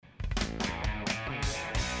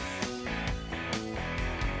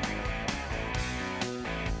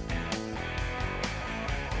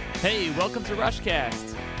Hey, welcome to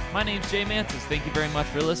Rushcast. My name's Jay Mantis. Thank you very much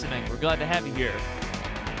for listening. We're glad to have you here.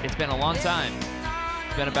 It's been a long time.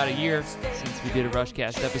 It's been about a year since we did a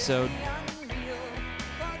Rushcast episode.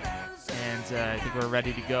 And I think we're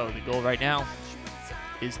ready to go. The goal right now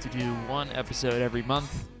is to do one episode every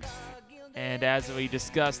month. And as we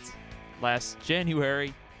discussed last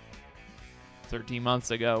January, 13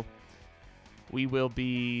 months ago, we will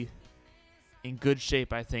be in good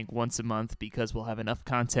shape, I think, once a month because we'll have enough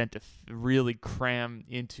content to really cram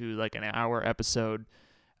into like an hour episode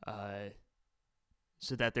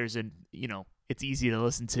so that there's it's easy to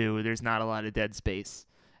listen to. There's not a lot of dead space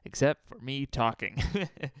except for me talking.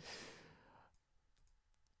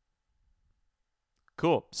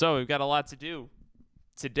 Cool. So we've got a lot to do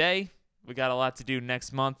today. We got a lot to do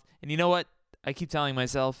next month. And you know what? I keep telling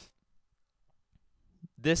myself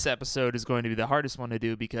this episode is going to be the hardest one to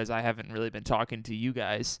do because I haven't really been talking to you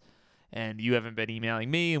guys, and you haven't been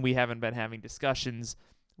emailing me, and we haven't been having discussions,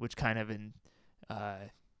 which kind of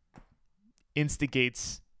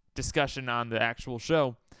instigates discussion on the actual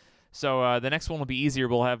show. So the next one will be easier.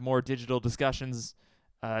 We'll have more digital discussions.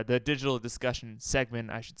 The digital discussion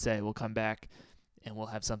segment, I should say, will come back, and we'll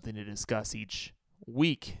have something to discuss each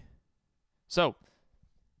week. So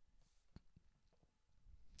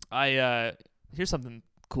here's something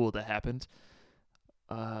cool that happened.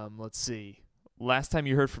 Let's see. Last time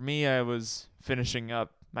you heard from me, I was finishing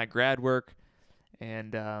up my grad work,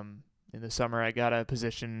 and in the summer I got a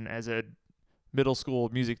position as a middle school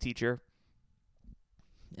music teacher.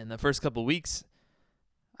 In the first couple of weeks,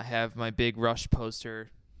 I have my big Rush poster.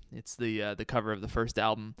 It's the cover of the first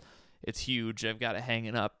album. It's huge. I've got it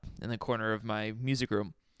hanging up in the corner of my music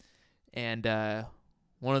room. And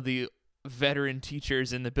one of the veteran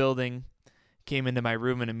teachers in the building came into my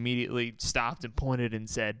room and immediately stopped and pointed and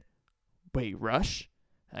said, "Wait, Rush?"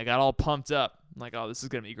 I got all pumped up. I'm like, oh, this is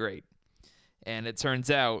going to be great. And it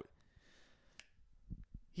turns out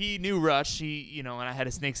he knew Rush. And I had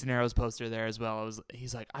a Snakes and Arrows poster there as well.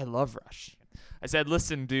 He's like, "I love Rush." I said,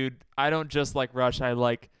 "Listen, dude, I don't just like Rush. I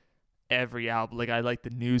like every album. Like, I like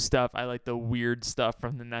the new stuff. I like the weird stuff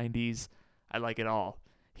from the 90s. I like it all."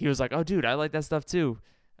 He was like, "Oh, dude, I like that stuff too."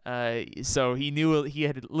 So he knew he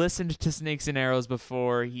had listened to Snakes and Arrows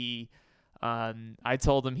before. I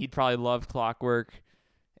told him he'd probably love Clockwork,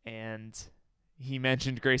 and he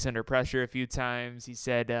mentioned Grace Under Pressure a few times. He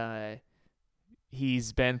said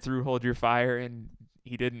he's been through Hold Your Fire, and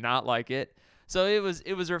he did not like it. So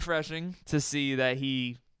it was refreshing to see that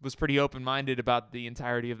he was pretty open-minded about the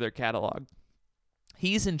entirety of their catalog.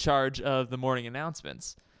 He's in charge of the morning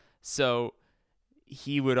announcements, so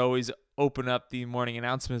he would always open up the morning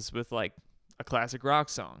announcements with like a classic rock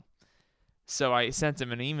song. So I sent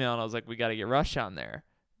him an email and I was like, "We got to get Rush on there."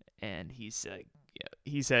 And he said,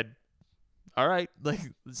 "All right, like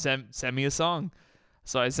send me a song."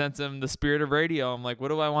 So I sent him The Spirit of Radio. I'm like, "What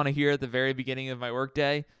do I want to hear at the very beginning of my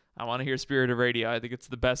workday? I want to hear Spirit of Radio. I think it's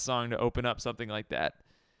the best song to open up something like that."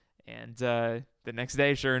 And the next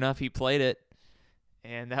day, sure enough, he played it.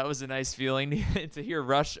 And that was a nice feeling to hear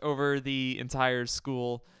Rush over the entire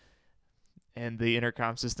school and the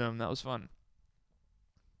intercom system. That was fun.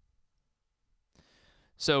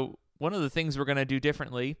 So one of the things we're going to do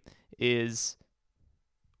differently is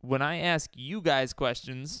when I ask you guys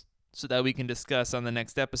questions so that we can discuss on the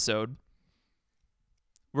next episode,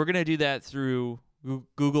 we're going to do that through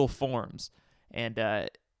Google Forms. And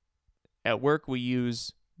at work, we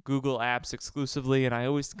use Google Apps exclusively, and I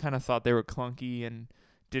always kind of thought they were clunky and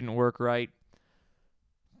didn't work right.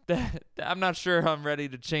 I'm not sure I'm ready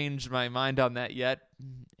to change my mind on that yet,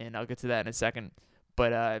 and I'll get to that in a second.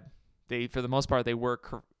 But they, for the most part, they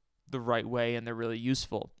work the right way, and they're really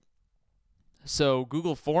useful. So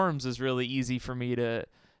Google Forms is really easy for me to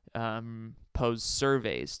pose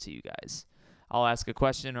surveys to you guys. I'll ask a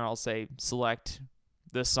question, or I'll say, select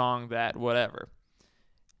the song that whatever.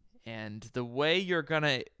 And the way you're going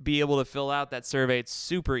to be able to fill out that survey, it's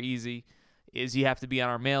super easy, is you have to be on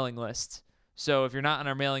our mailing list. So if you're not on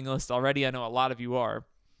our mailing list already, I know a lot of you are,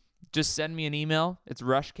 just send me an email. It's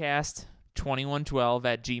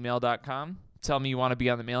rushcast2112@gmail.com. Tell me you want to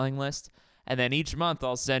be on the mailing list. And then each month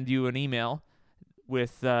I'll send you an email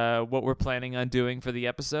with what we're planning on doing for the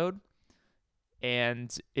episode.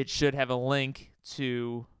 And it should have a link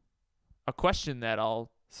to a question that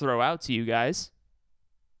I'll throw out to you guys.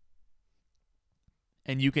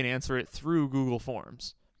 And you can answer it through Google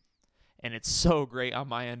Forms. And it's so great on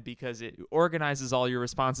my end because it organizes all your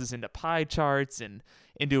responses into pie charts and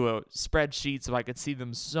into a spreadsheet so I could see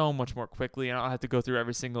them so much more quickly, and I don't have to go through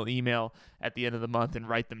every single email at the end of the month and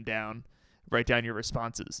write down your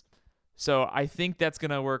responses. So I think that's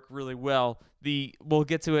going to work really well. We'll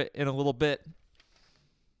get to it in a little bit.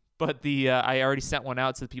 But I already sent one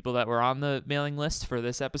out to the people that were on the mailing list for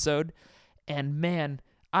this episode. And man,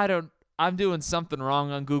 I'm doing something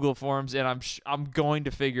wrong on Google Forms, and I'm going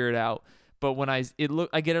to figure it out. But when I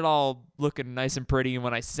get it all looking nice and pretty, and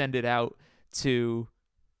when I send it out to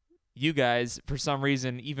you guys, for some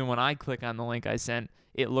reason, even when I click on the link I sent,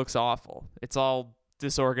 it looks awful. It's all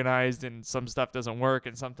disorganized, and some stuff doesn't work,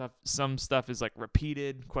 and some stuff is like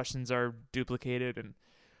repeated. Questions are duplicated, and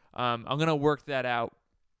I'm gonna work that out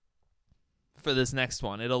for this next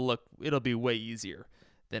one. It'll be way easier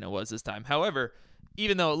than it was this time. However,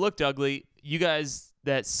 even though it looked ugly, you guys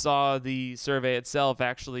that saw the survey itself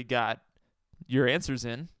actually got your answers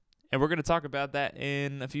in, and we're going to talk about that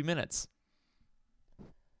in a few minutes.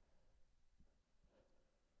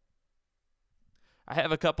 I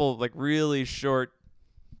have a couple I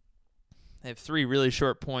have 3 really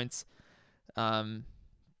short points to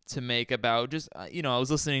make about just, I was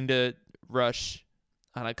listening to Rush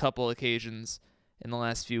on a couple occasions in the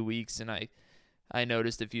last few weeks, and I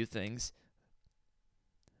noticed a few things.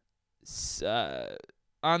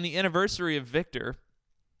 On the anniversary of Victor,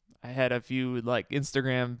 I had a few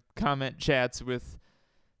Instagram comment chats with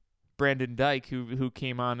Brandon Dyke, who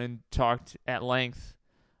came on and talked at length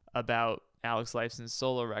about Alex Lifeson's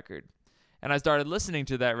solo record. And I started listening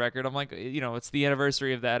to that record. I'm like, it's the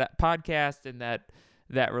anniversary of that podcast and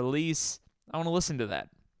that release. I want to listen to that.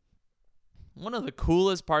 One of the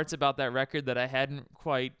coolest parts about that record that I hadn't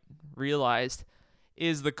quite realized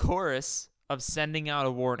is the chorus of Sending Out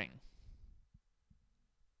a Warning.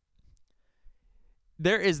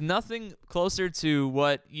 There is nothing closer to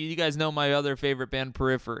what you guys know my other favorite band,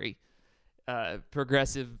 Periphery,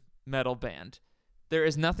 progressive metal band. There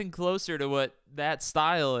is nothing closer to what that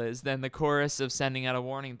style is than the chorus of Sending Out a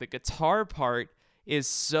Warning. The guitar part is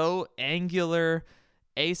so angular,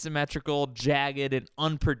 asymmetrical, jagged, and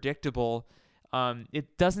unpredictable.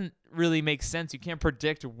 It doesn't really make sense. You can't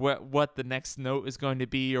predict what the next note is going to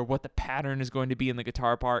be or what the pattern is going to be in the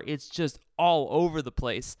guitar part. It's just all over the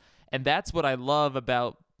place. And that's what I love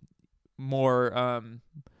about more,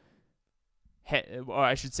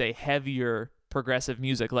 heavier progressive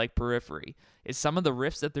music like Periphery, is some of the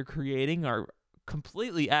riffs that they're creating are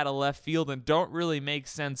completely out of left field and don't really make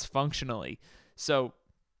sense functionally. So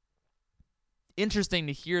interesting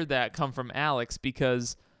to hear that come from Alex,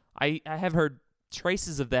 because I have heard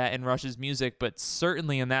traces of that in Rush's music, but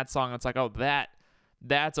certainly in that song, it's like, oh,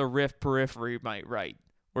 that's a riff Periphery might write,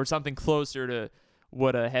 or something closer to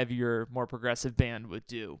what a heavier, more progressive band would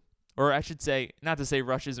do. Or I should say, not to say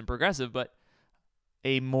Rush isn't progressive, but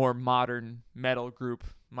a more modern metal group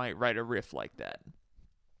might write a riff like that.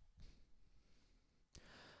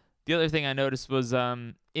 The other thing I noticed was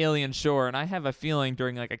Alien Shore, and I have a feeling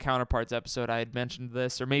during a Counterparts episode I had mentioned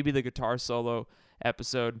this, or maybe the guitar solo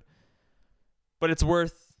episode, but it's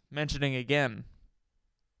worth mentioning again.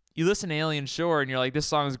 You listen to Alien Shore and you're like, this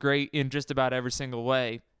song is great in just about every single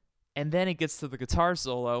way. And then it gets to the guitar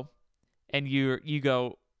solo, and you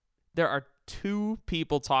go, there are 2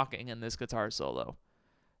 people talking in this guitar solo.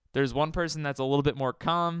 There's one person that's a little bit more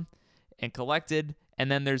calm and collected, and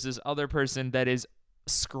then there's this other person that is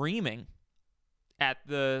screaming at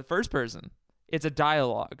the first person. It's a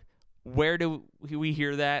dialogue. Where do we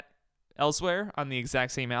hear that elsewhere on the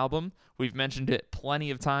exact same album? We've mentioned it plenty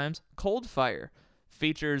of times. Cold Fire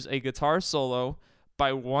features a guitar solo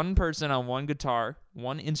by one person on one guitar,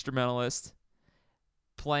 one instrumentalist,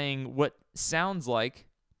 playing what sounds like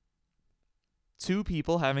 2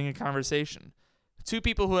 people having a conversation. 2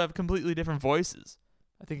 people who have completely different voices.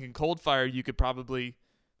 I think in Cold Fire you could probably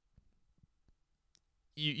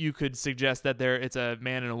you could suggest that it's a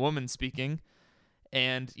man and a woman speaking.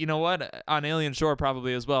 And you know what? On Alien Shore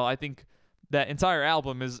probably as well. I think that entire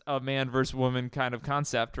album is a man versus woman kind of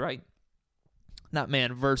concept, right? Not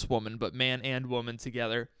man versus woman, but man and woman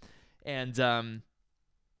together. And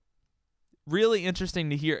really interesting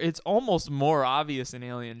to hear. It's almost more obvious in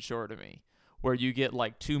Alien Shore to me, where you get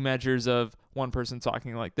 2 measures of one person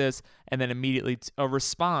talking like this, and then immediately a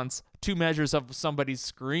response, 2 measures of somebody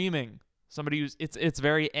screaming. Somebody who's it's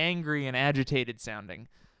very angry and agitated sounding.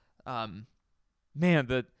 Man,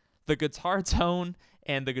 the guitar tone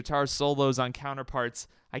and the guitar solos on Counterparts,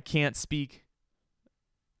 I can't speak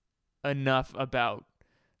enough about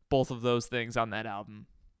both of those things on that album.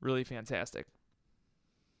 Really fantastic.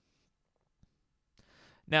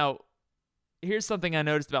 Now, here's something I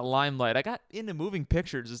noticed about Limelight. I got into Moving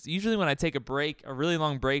Pictures. It's usually when I take a really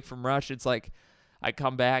long break from Rush, it's like I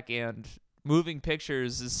come back and Moving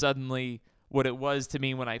Pictures is suddenly what it was to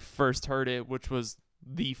me when I first heard it, which was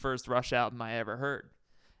the first Rush album I ever heard.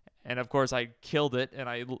 And of course, I killed it, and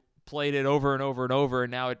I played it over and over and over,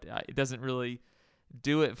 and now it doesn't really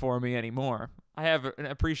do it for me anymore. I have an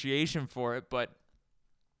appreciation for it, but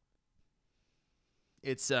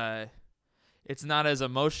it's not as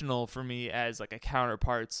emotional for me as like a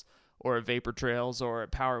Counterparts or a Vapor Trails or a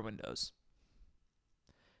Power Windows.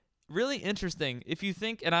 Really interesting. If you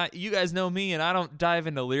think, and you guys know me, and I don't dive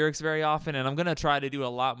into lyrics very often, and I'm going to try to do a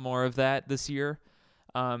lot more of that this year,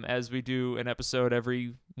 as we do an episode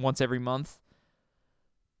once every month.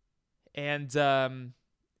 And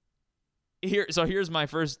here's my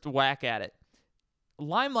first whack at it.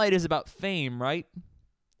 Limelight is about fame, right?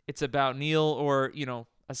 It's about Neil or,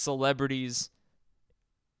 a celebrity's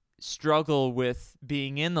struggle with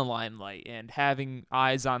being in the limelight and having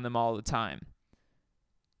eyes on them all the time.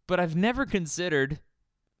 But I've never considered,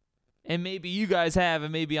 and maybe you guys have,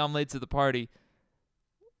 and maybe I'm late to the party.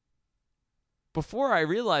 Before I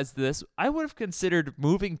realized this, I would have considered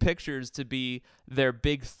Moving Pictures to be their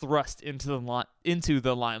big thrust into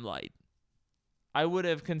the limelight. I would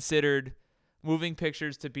have considered Moving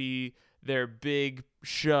Pictures to be their big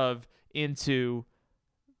shove into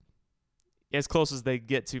as close as they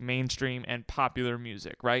get to mainstream and popular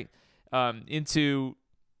music, right? Into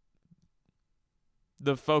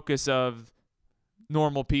the focus of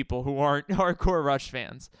normal people who aren't hardcore Rush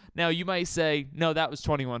fans. Now, you might say, no, that was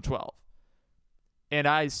 2112. And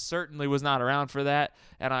I certainly was not around for that,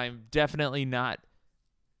 and I'm definitely not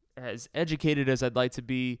as educated as I'd like to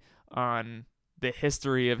be on the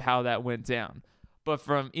history of how that went down. But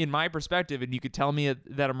in my perspective, and you could tell me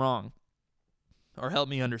that I'm wrong or help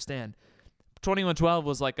me understand, 2112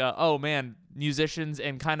 was like musicians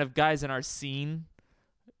and kind of guys in our scene,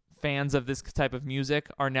 fans of this type of music,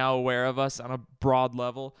 are now aware of us on a broad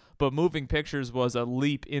level. But Moving Pictures was a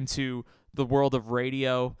leap into the world of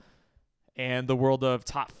radio and the world of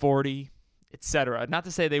top 40, etc. Not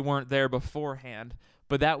to say they weren't there beforehand,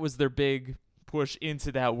 but that was their big push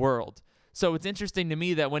into that world. So it's interesting to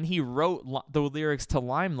me that when he wrote the lyrics to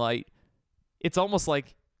Limelight, it's almost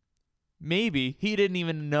like maybe he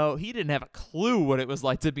didn't have a clue what it was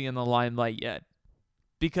like to be in the limelight yet.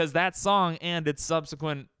 Because that song and its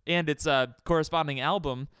corresponding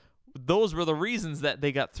album, those were the reasons that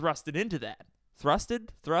they got thrusted into that.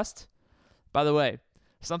 Thrust? By the way,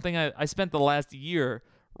 something I spent the last year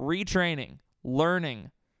retraining,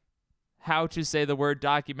 learning how to say the word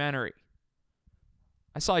documentary.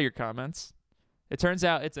 I saw your comments. It turns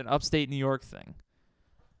out it's an upstate New York thing.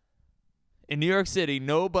 In New York City,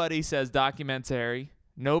 nobody says documentary.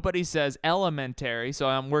 Nobody says elementary. So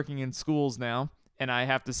I'm working in schools now, and I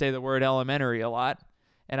have to say the word elementary a lot.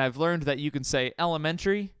 And I've learned that you can say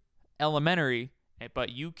elementary, but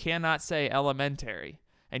you cannot say elementary.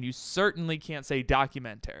 And you certainly can't say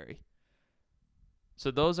documentary.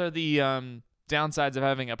 So those are the downsides of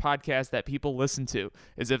having a podcast that people listen to,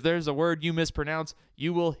 is if there's a word you mispronounce,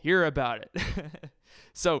 you will hear about it.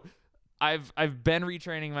 So I've been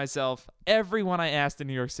retraining myself. Everyone I asked in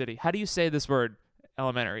New York City, how do you say this word,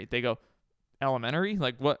 elementary? They go, elementary?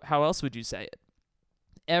 Like what? How else would you say it?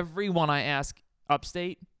 Everyone I ask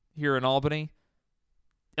upstate here in Albany,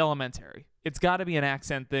 elementary. It's got to be an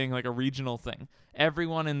accent thing, like a regional thing.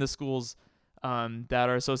 Everyone in the schools that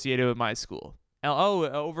are associated with my school.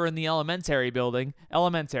 Over in the elementary building,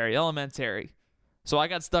 elementary. So I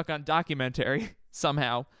got stuck on documentary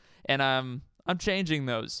somehow, and I'm changing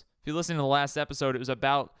those. If you listen to the last episode, it was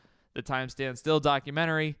about the Time Stand Still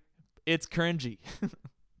documentary. It's cringy.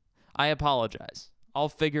 I apologize. I'll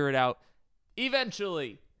figure it out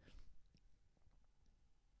eventually.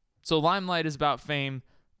 So Limelight is about fame.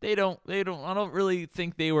 I don't really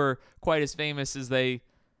think they were quite as famous as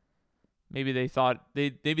maybe they thought they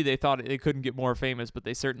couldn't get more famous, but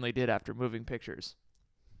they certainly did after Moving Pictures.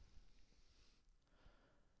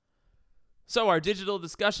 So our digital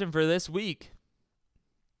discussion for this week,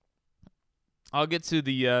 I'll get to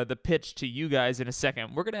the pitch to you guys in a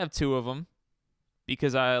second. We're going to have two of them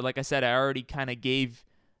because, like I said, I already kind of gave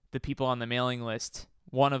the people on the mailing list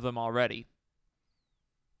one of them already.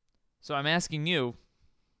 So I'm asking you.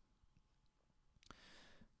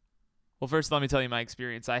 Well, first, let me tell you my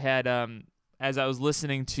experience. I had, as I was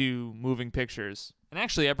listening to Moving Pictures, and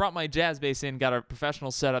actually I brought my jazz bass in, got a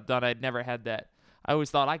professional setup done. I'd never had that. I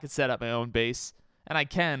always thought I could set up my own bass, and I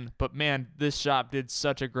can, but man, this shop did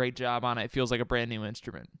such a great job on it. It feels like a brand new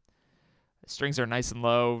instrument. The strings are nice and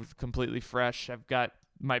low, completely fresh. I've got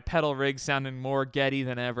my pedal rig sounding more Getty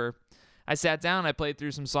than ever. I sat down, I played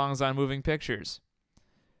through some songs on Moving Pictures.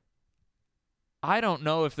 I don't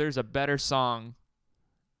know if there's a better song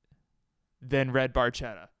than Red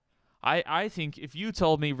Barchetta. I think if you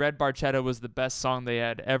told me Red Barchetta was the best song they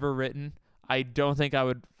had ever written, I don't think I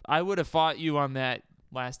would have fought you on that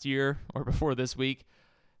last year or before this week.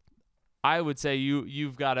 I would say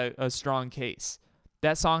you've got a strong case.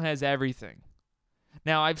 That song has everything.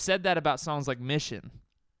 Now, I've said that about songs like Mission,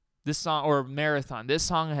 this song, or Marathon. This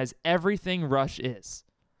song has everything Rush is.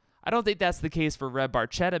 I don't think that's the case for Red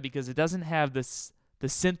Barchetta because it doesn't have the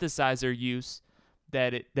synthesizer use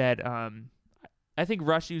that I think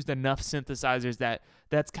Rush used enough synthesizers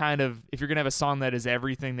that's kind of, if you're going to have a song that is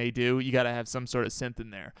everything they do, you got to have some sort of synth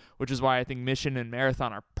in there, which is why I think Mission and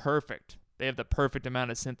Marathon are perfect. They have the perfect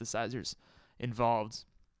amount of synthesizers involved.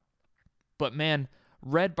 But man,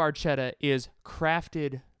 Red Barchetta is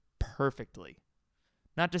crafted perfectly.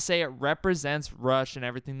 Not to say it represents Rush and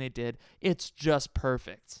everything they did. It's just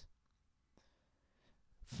perfect.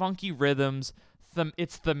 Funky rhythms.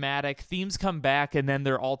 It's thematic. Themes come back and then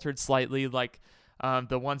they're altered slightly. Like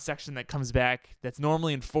the one section that comes back that's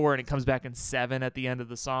normally in 4 and it comes back in 7 at the end of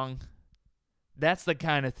the song. That's the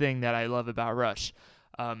kind of thing that I love about Rush.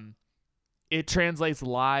 It translates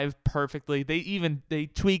live perfectly. They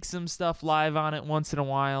tweak some stuff live on it once in a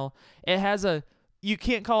while. It has you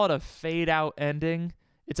can't call it a fade out ending.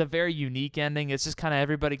 It's a very unique ending. It's just kind of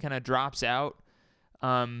everybody kind of drops out.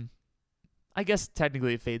 I guess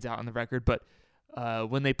technically it fades out on the record, but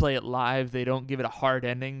when they play it live, they don't give it a hard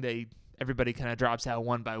ending. Everybody kind of drops out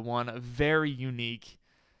one by one. A very unique.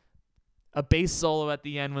 A bass solo at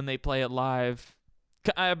the end when they play it live.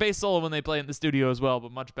 A bass solo when they play it in the studio as well,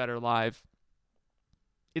 but much better live.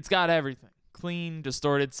 It's got everything. Clean,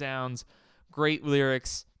 distorted sounds, great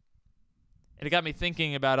lyrics. And it got me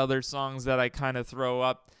thinking about other songs that I kind of throw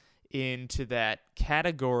up into that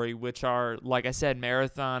category, which are, like I said,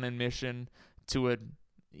 Marathon and Mission to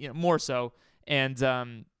more so. And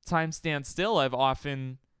Time Stands Still, I've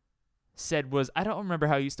often said I don't remember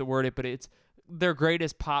how I used to word it, but it's their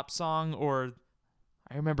greatest pop song. Or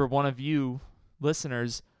I remember one of you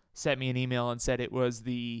listeners sent me an email and said it was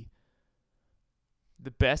the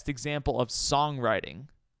best example of songwriting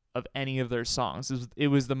of any of their songs. It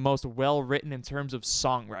was the most well-written in terms of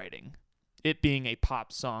songwriting, it being a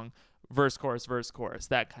pop song, verse, chorus,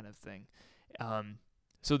 that kind of thing.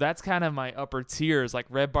 So that's kind of my upper tiers, like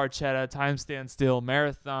Red Barchetta, Time Stands Still,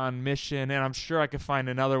 Marathon, Mission, and I'm sure I could find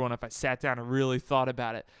another one if I sat down and really thought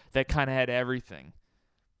about it that kind of had everything.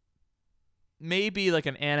 Maybe like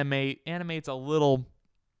an Animate's a little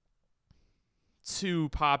too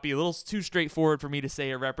poppy, a little too straightforward for me to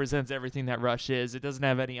say it represents everything that Rush is. It doesn't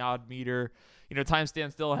have any odd meter. Time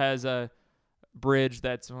Stand Still has a bridge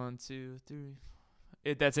that's 1, 2,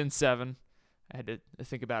 3. That's in 7. I had to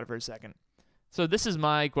think about it for a second. So this is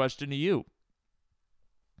my question to you.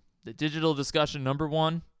 The digital discussion number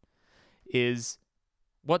 1 is,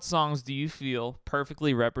 what songs do you feel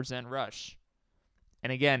perfectly represent Rush?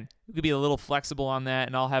 And again, you could be a little flexible on that,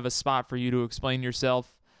 and I'll have a spot for you to explain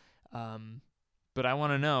yourself. But I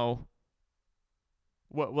want to know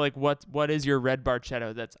what is your Red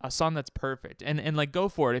Barchetta that's a song that's perfect, and like go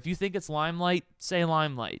for it. If you think it's Limelight, say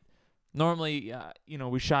Limelight. Normally,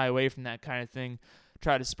 we shy away from that kind of thing.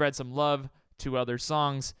 Try to spread some love to other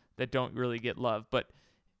songs that don't really get love. But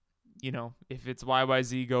if it's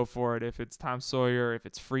YYZ, go for it. If it's Tom Sawyer, if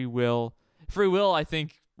it's Free Will, I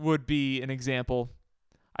think would be an example.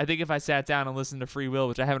 I think if I sat down and listened to Free Will,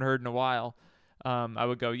 which I haven't heard in a while, I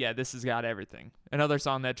would go, yeah, this has got everything. Another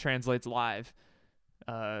song that translates live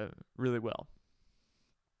really well.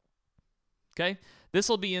 Okay? This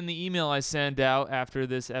will be in the email I send out after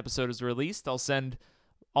this episode is released. I'll send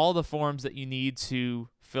all the forms that you need to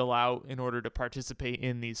fill out in order to participate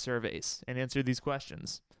in these surveys and answer these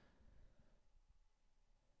questions.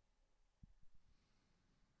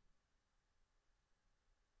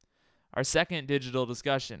 Our second digital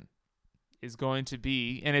discussion is going to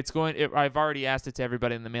be, and I've already asked it to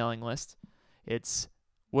everybody in the mailing list. It's,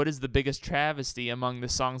 what is the biggest travesty among the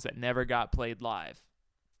songs that never got played live?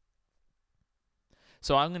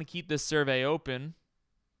 So I'm going to keep this survey open.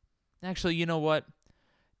 Actually, you know what?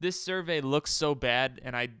 This survey looks so bad,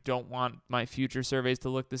 and I don't want my future surveys to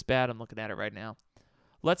look this bad. I'm looking at it right now.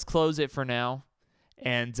 Let's close it for now,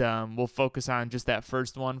 and we'll focus on just that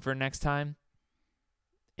first one for next time.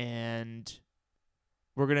 And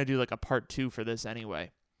we're going to do like a part 2 for this anyway.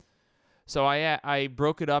 So I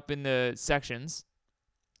broke it up into sections.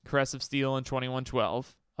 Caress of Steel and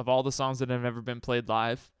 2112, of all the songs that have ever been played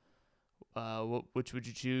live. Which would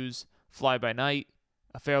you choose? Fly By Night,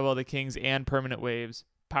 A Farewell to Kings, and Permanent Waves,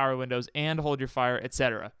 Power Windows, and Hold Your Fire,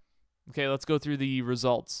 etc. Okay, let's go through the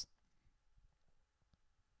results.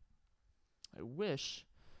 I wish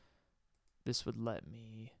this would let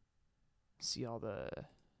me see all the...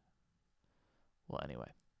 Well,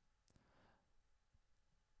 anyway.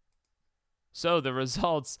 So the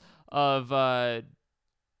results of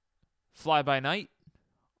Fly By Night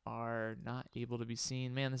are not able to be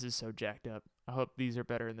seen. Man, this is so jacked up. I hope these are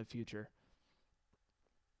better in the future.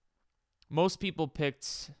 Most people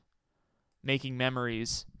picked Making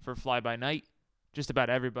Memories for Fly By Night. Just about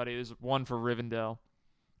everybody. There's 1 for Rivendell.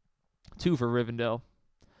 2 for Rivendell.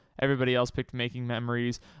 Everybody else picked Making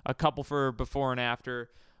Memories. A couple for Before and After.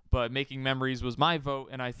 But Making Memories was my vote,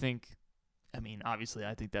 and obviously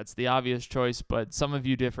I think that's the obvious choice, but some of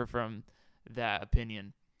you differ from that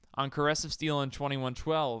opinion. On Caress of Steel and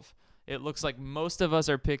 2112, it looks like most of us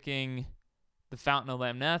are picking The Fountain of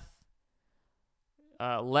Lamneth.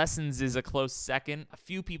 Lessons is a close second. A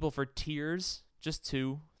few people for Tears, just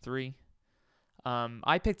 2, 3.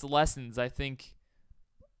 I picked Lessons. I think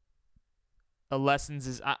Lessons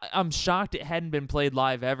is... I'm shocked it hadn't been played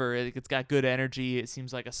live ever. It's got good energy. It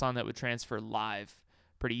seems like a song that would transfer live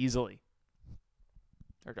pretty easily.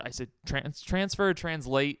 Or I said transfer,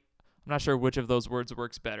 translate. I'm not sure which of those words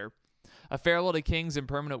works better. A Farewell to Kings and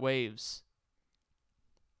Permanent Waves.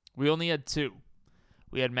 We only had 2.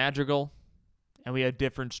 We had Madrigal, and we had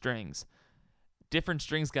Different Strings. Different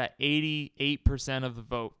Strings got 88% of the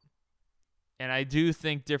vote. And I do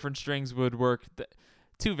think Different Strings would work.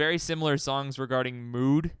 2 very similar songs regarding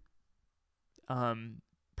mood.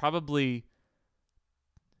 Probably,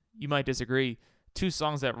 you might disagree, 2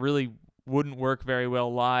 songs that really wouldn't work very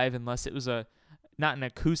well live unless it was not an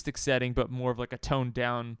acoustic setting, but more of like a toned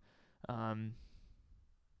down,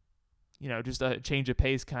 just a change of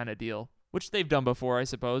pace kind of deal, which they've done before, I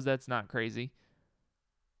suppose. That's not crazy.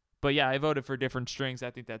 But yeah, I voted for Different Strings.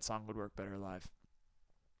 I think that song would work better live.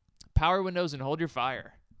 Power Windows and Hold Your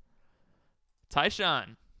Fire.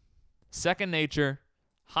 Tyshawn, Second Nature,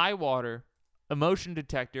 High Water, Emotion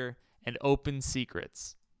Detector, and Open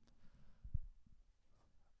Secrets.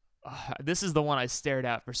 This is the one I stared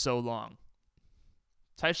at for so long.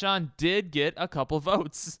 Tyshawn did get a couple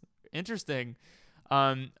votes. Interesting.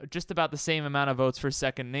 Just about the same amount of votes for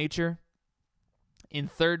Second Nature. In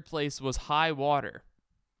third place was High Water.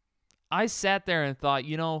 I sat there and thought,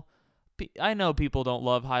 I know people don't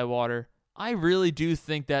love High Water. I really do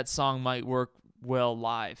think that song might work well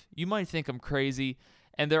live. You might think I'm crazy,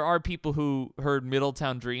 and there are people who heard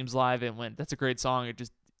Middletown Dreams live and went, that's a great song.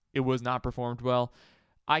 It was not performed well.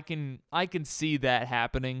 I can see that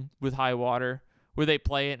happening with High Water, where they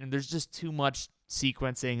play it and there's just too much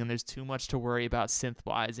sequencing and there's too much to worry about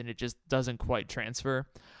synth-wise, and it just doesn't quite transfer.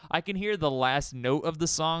 I can hear the last note of the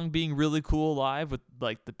song being really cool live with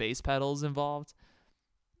like the bass pedals involved.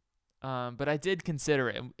 But I did consider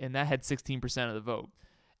it, and that had 16% of the vote.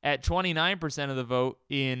 At 29% of the vote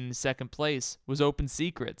in second place was Open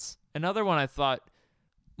Secrets. Another one I thought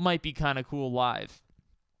might be kind of cool live.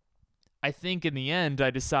 I think in the end, I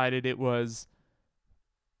decided it was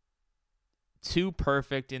too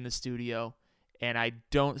perfect in the studio, and I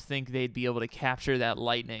don't think they'd be able to capture that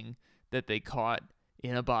lightning that they caught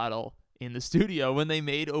in a bottle in the studio when they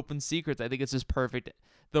made Open Secrets. I think it's just perfect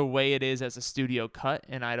the way it is as a studio cut,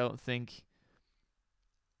 and I don't think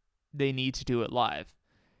they need to do it live.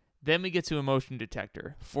 Then we get to Emotion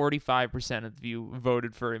Detector. 45% of you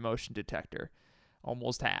voted for Emotion Detector,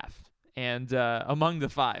 almost half. And among the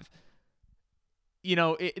 5,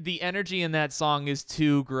 the energy in that song is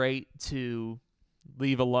too great to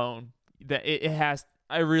leave alone. That it has.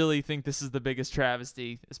 I really think this is the biggest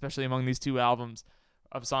travesty, especially among these 2 albums,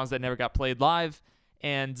 of songs that never got played live.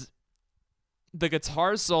 And the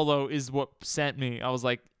guitar solo is what sent me. I was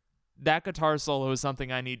like, that guitar solo is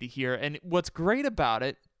something I need to hear. And what's great about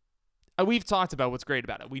it, we've talked about what's great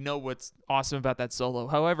about it. We know what's awesome about that solo.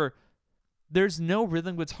 However, there's no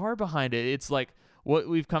rhythm guitar behind it. It's like what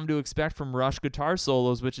we've come to expect from Rush guitar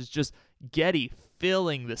solos, which is just Geddy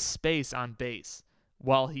filling the space on bass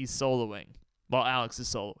while he's soloing, while Alex is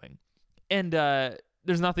soloing. And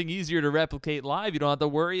there's nothing easier to replicate live. You don't have to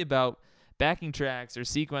worry about backing tracks or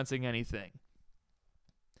sequencing anything.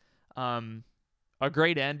 A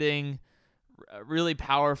great ending, a really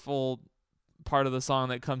powerful part of the song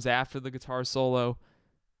that comes after the guitar solo.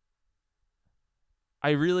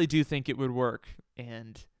 I really do think it would work,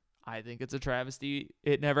 and I think it's a travesty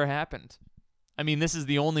it never happened. I mean, this is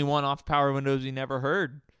the only one off Power Windows we never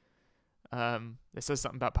heard. It says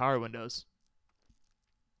something about Power Windows.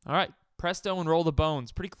 All right, Presto and Roll the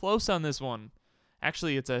Bones. Pretty close on this one.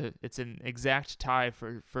 Actually, it's an exact tie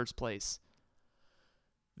for first place.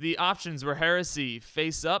 The options were Heresy,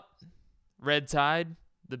 Face Up, Red Tide,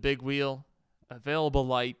 The Big Wheel, Available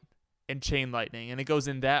Light, and Chain Lightning. And it goes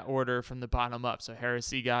in that order from the bottom up. So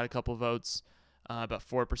Heresy got a couple votes, about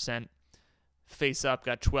 4%. Face Up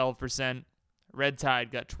got 12%. Red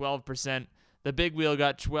Tide got 12%. The Big Wheel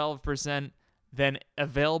got 12%. Then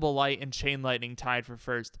Available Light and Chain Lightning tied for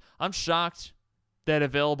first. I'm shocked that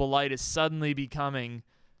Available Light is suddenly becoming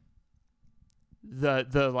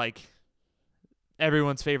the like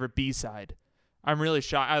everyone's favorite B-side. I'm really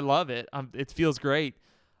shocked. I love it. It feels great.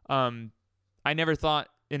 I never thought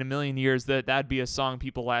in a million years that that'd be a song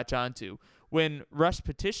people latch onto. When Rush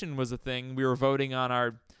Petition was a thing, we were voting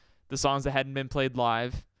on the songs that hadn't been played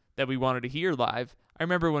live that we wanted to hear live. I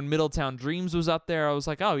remember when Middletown Dreams was up there, I was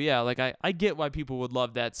like, oh yeah, like I get why people would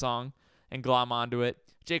love that song and glom onto it.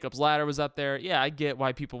 Jacob's Ladder was up there. Yeah, I get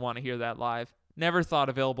why people want to hear that live. Never thought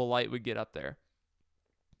Available Light would get up there,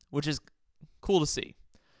 which is cool to see.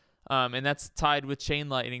 And that's tied with Chain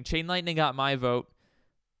Lightning. Chain Lightning got my vote.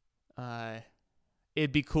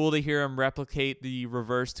 It'd be cool to hear him replicate the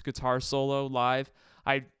reversed guitar solo live.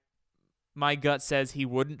 My gut says he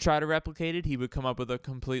wouldn't try to replicate it. He would come up with a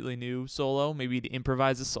completely new solo, maybe to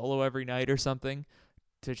improvise a solo every night or something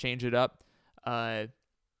to change it up. But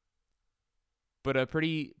a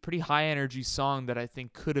pretty high energy song that I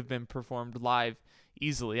think could have been performed live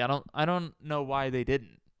easily. I don't know why they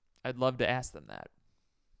didn't. I'd love to ask them that.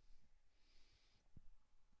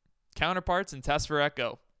 Counterparts and Test for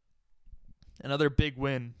Echo. Another big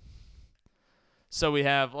win. So we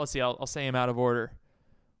have, let's see, I'll say them out of order.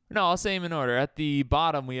 No, I'll say them in order. At the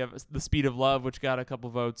bottom, we have The Speed of Love, which got a couple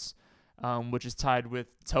votes, which is tied with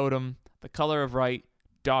Totem, The Color of Right,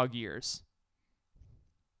 Dog Years.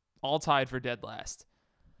 All tied for dead last.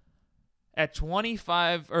 At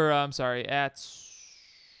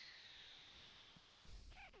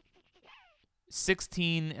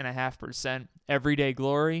 16.5%, Everyday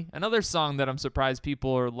Glory. Another song that I'm surprised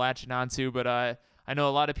people are latching onto, but I know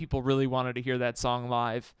a lot of people really wanted to hear that song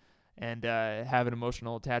live and have an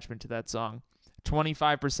emotional attachment to that song.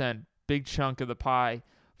 25%, big chunk of the pie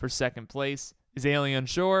for second place, is Alien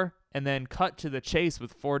Shore, and then Cut to the Chase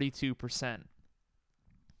with 42%.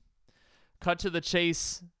 Cut to the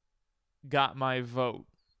Chase got my vote.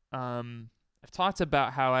 I've talked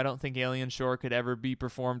about how I don't think Alien Shore could ever be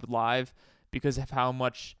performed live because of how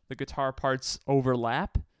much the guitar parts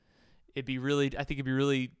overlap. I think it'd be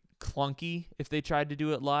really clunky if they tried to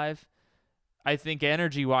do it live. I think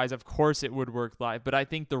energy-wise, of course it would work live, but I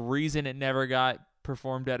think the reason it never got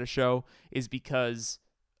performed at a show is because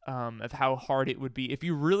of how hard it would be. If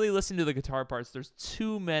you really listen to the guitar parts, there's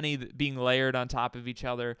too many being layered on top of each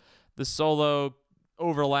other. The solo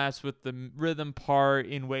overlaps with the rhythm part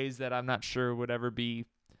in ways that I'm not sure would ever be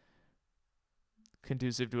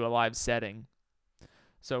conducive to a live setting.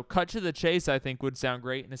 So Cut to the Chase, I think, would sound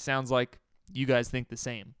great, and it sounds like you guys think the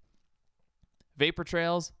same. Vapor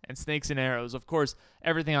Trails and Snakes and Arrows. Of course,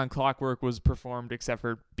 everything on Clockwork was performed except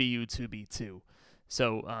for BU2B2.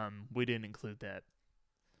 So we didn't include that.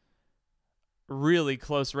 Really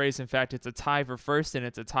close race. In fact, it's a tie for first and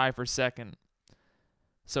it's a tie for second.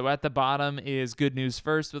 So at the bottom is Good News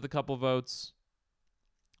First with a couple votes.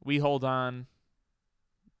 We Hold On,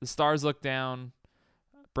 The Stars Look Down,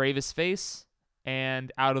 Bravest Face,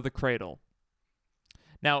 and Out of the Cradle.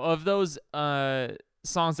 Now, of those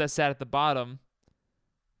songs that sat at the bottom,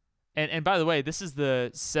 and by the way, this is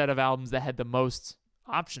the set of albums that had the most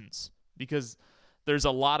options because there's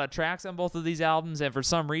a lot of tracks on both of these albums, and for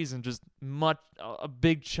some reason, just a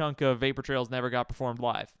big chunk of Vapor Trails never got performed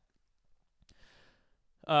live.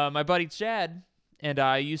 My buddy Chad and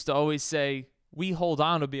I used to always say, We Hold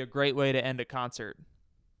On would be a great way to end a concert.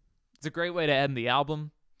 It's a great way to end the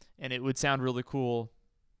album, and it would sound really cool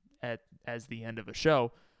as the end of a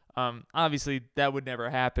show. Obviously, that would never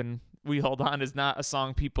happen. We Hold On is not a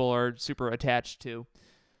song people are super attached to.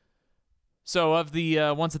 So of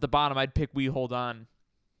the ones at the bottom, I'd pick We Hold On.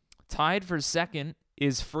 Tied for second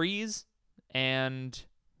is Freeze and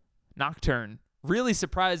Nocturne. Really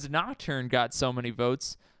surprised Nocturne got so many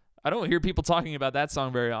votes. I don't hear people talking about that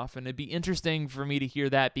song very often. It'd be interesting for me to hear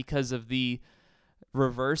that because of the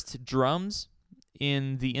reversed drums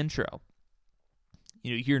in the intro.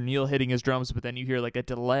 You hear Neil hitting his drums, but then you hear like a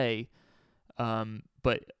delay,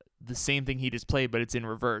 but the same thing he just played, but it's in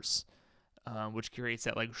reverse, which creates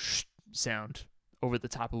that like shh sound over the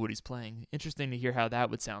top of what he's playing. Interesting to hear how that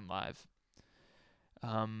would sound live.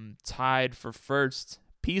 Tied for first,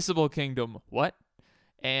 Peaceable Kingdom, what?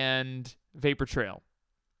 And Vapor Trail.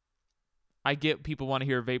 I get people want to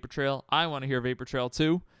hear Vapor Trail. I want to hear Vapor Trail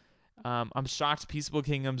too. I'm shocked Peaceable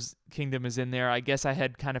Kingdom is in there. I guess I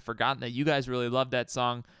had kind of forgotten that you guys really love that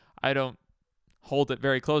song. I don't hold it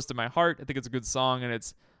very close to my heart. I think it's a good song and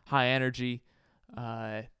it's high energy.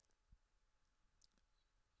 Now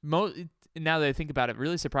that I think about it,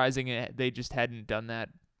 really surprising they just hadn't done that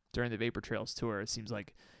during the Vapor Trails tour. It seems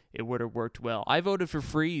like it would have worked well. I voted for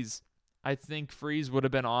Freeze. I think Freeze would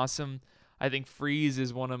have been awesome. I think Freeze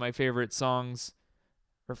is one of my favorite songs,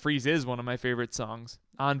 or Freeze is one of my favorite songs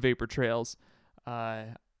on Vapor Trails. For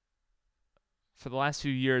the last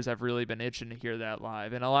few years, I've really been itching to hear that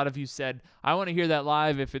live, and a lot of you said I want to hear that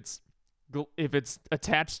live if it's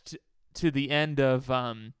attached to the end of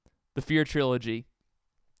the Fear trilogy.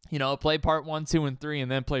 Play part 1, 2, and 3,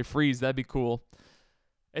 and then play Freeze. That'd be cool.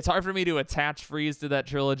 It's hard for me to attach Freeze to that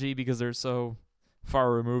trilogy because they're so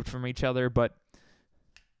far removed from each other, but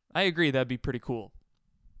I agree that'd be pretty cool.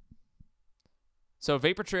 So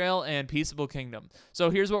Vapor Trail and Peaceable Kingdom. So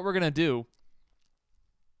here's what we're going to do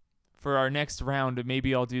for our next round.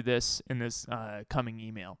 Maybe I'll do this in this coming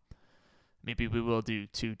email. Maybe we will do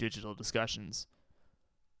 2 digital discussions.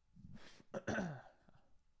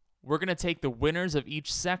 We're going to take the winners of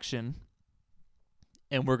each section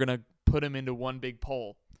and we're going to put them into one big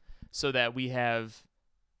poll so that we have,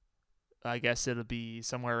 I guess it'll be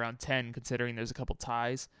somewhere around 10 considering there's a couple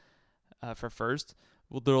ties for first.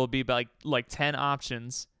 Well, there will be like 10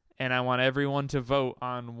 options, and I want everyone to vote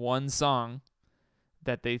on one song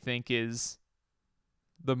that they think is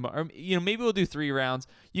maybe we'll do 3 rounds.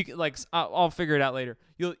 You can, I'll figure it out later.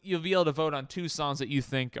 You'll be able to vote on 2 songs that you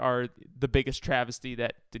think are the biggest travesty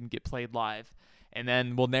that didn't get played live, and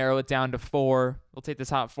then we'll narrow it down to 4. We'll take the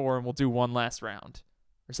top 4 and we'll do one last round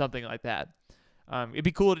or something like that. It'd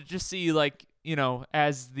be cool to just see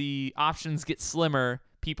as the options get slimmer,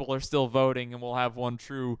 people are still voting, and we'll have one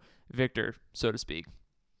true victor, so to speak.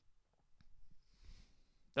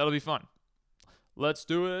 That'll be fun. Let's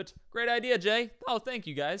do it. Great idea, Jay. Oh, thank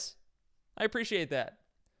you, guys. I appreciate that.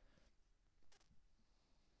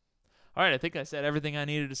 All right, I think I said everything I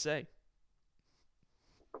needed to say.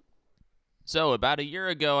 So, about a year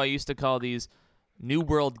ago, I used to call these New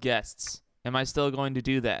World guests. Am I still going to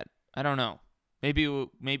do that? I don't know. Maybe we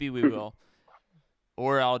will.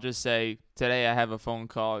 Or I'll just say, today I have a phone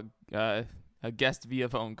call, a guest via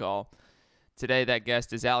phone call. Today that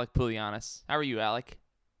guest is Alec Poulianis. How are you, Alec?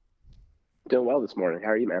 Doing well this morning. How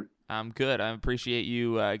are you, man? I'm good. I appreciate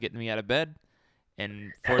you getting me out of bed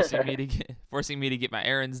and forcing me to get my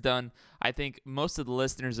errands done. I think most of the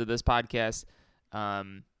listeners of this podcast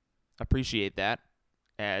appreciate that,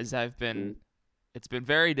 as it's been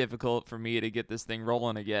very difficult for me to get this thing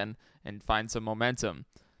rolling again and find some momentum.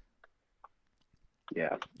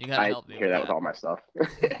 Yeah, you gotta help me. I hear that with all my stuff.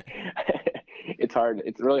 It's hard.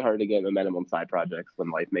 It's really hard to get momentum on side projects when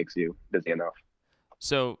life makes you busy enough.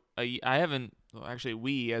 So I haven't. Well, actually,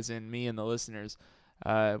 we, as in me and the listeners,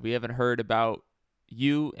 we haven't heard about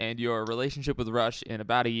you and your relationship with Rush in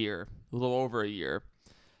about a year, a little over a year.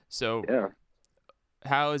 So, yeah.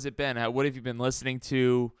 How has it been? What have you been listening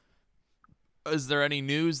to? Is there any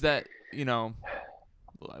news that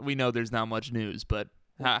we know there's not much news, but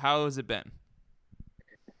how has it been?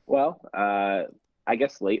 Well, I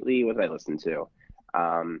guess lately, what did I listen to?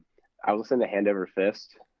 I was listening to Hand Over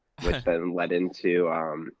Fist, which then led into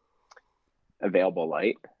Available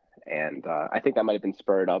Light. And I think that might have been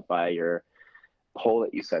spurred up by your poll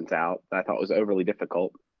that you sent out that I thought was overly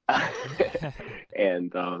difficult.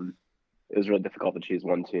 And it was really difficult to choose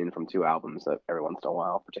one tune from 2 albums every once in a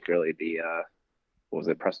while, particularly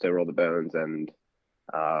the, Presto Roll the Bones and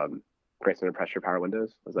Grace Under Pressure, Power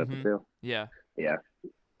Windows. Was that the 2? Yeah. Yeah.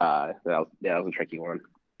 That was a tricky one.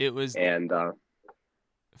 It was. And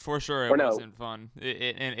for sure, it wasn't fun.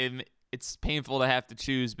 It's painful to have to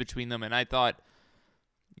choose between them. And I thought,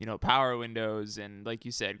 Power Windows and, like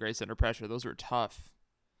you said, Grace Under Pressure, those were tough.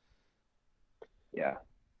 Yeah,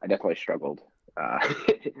 I definitely struggled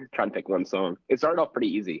trying to pick one song. It started off pretty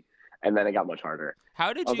easy, and then it got much harder.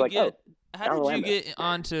 How did you get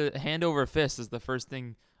onto Hand Over Fist as the first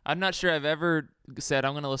thing? I'm not sure I've ever said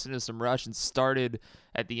I'm going to listen to some Rush and started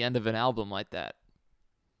at the end of an album like that.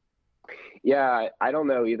 Yeah, I don't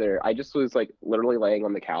know either. I just was literally laying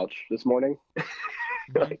on the couch this morning.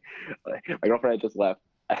 My girlfriend had just left.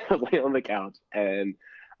 I was laying on the couch and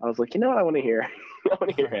I was like, you know what I want to hear? I want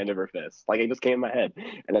to hear Hand Over Fist. It just came in my head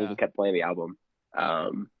and then I just kept playing the album.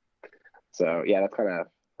 So yeah, that's kind of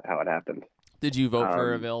how it happened. Did you vote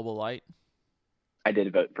for Available Light? I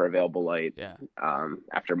did vote for Available Light. Yeah.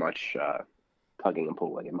 After much tugging and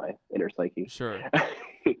pulling in my inner psyche. Sure.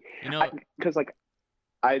 Because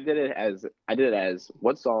I did it as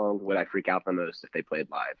what song would I freak out the most if they played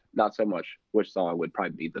live? Not so much which song would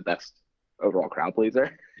probably be the best overall crowd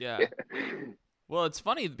pleaser. Yeah. Well, it's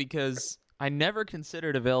funny because I never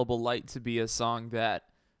considered Available Light to be a song that,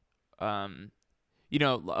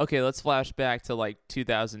 okay, let's flash back to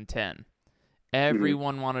 2010.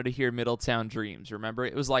 Everyone wanted to hear Middletown Dreams. Remember,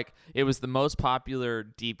 it was the most popular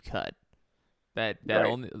deep cut. That Right.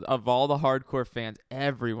 only of all the hardcore fans,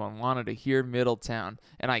 everyone wanted to hear Middletown,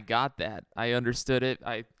 and I got that. I understood it.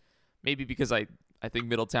 I maybe because I think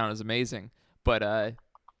Middletown is amazing, but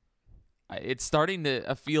it's starting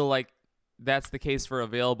to feel like that's the case for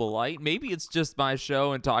Available Light. Maybe it's just my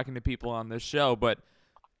show and talking to people on this show, but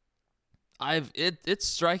it's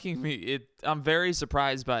striking me. I'm very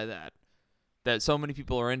surprised by that so many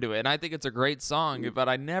people are into it, and I think it's a great song. But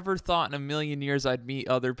I never thought in a million years I'd meet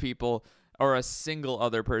other people or a single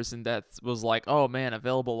other person that was like, "Oh man,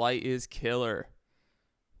 Available Light is killer."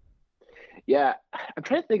 Yeah, I'm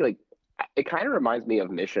trying to think. Like, it kind of reminds me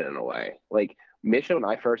of Mission in a way. Like Mission, when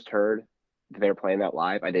I first heard that they were playing that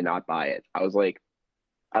live, I did not buy it. I was like,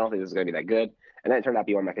 I don't think this is going to be that good. And then it turned out to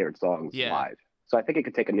be one of my favorite songs Yeah. live. So I think it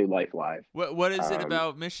could take a new life live. What is it Um,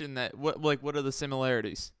 about Mission that what are the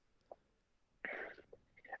similarities?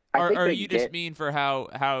 I think Or they you just get mean for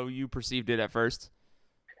how you perceived it at first?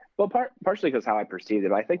 well, partially because how I perceived it,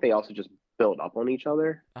 but I think they also just build up on each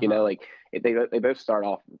other. Uh You huh. know, like they both start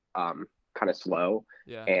off kind of slow,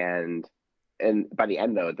 Yeah. and by the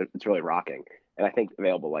end though, it's really rocking. And I think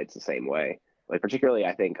Available Light's the same way. Like particularly,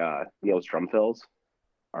 I think Neil's drum fills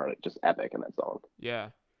are like, just epic in that song. Yeah.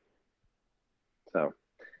 So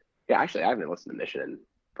yeah, actually, I haven't listened to Mission in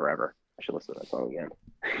forever. I should listen to that song again.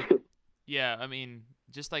 Yeah, I mean,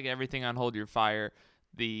 just like everything on Hold Your Fire,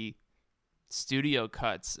 the studio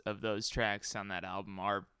cuts of those tracks on that album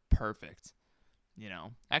are perfect.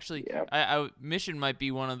 Actually, Yeah. Mission might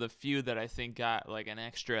be one of the few that I think got like an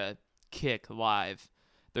extra kick live.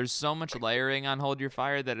 There's so much layering on Hold Your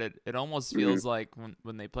Fire that it almost hmm feels like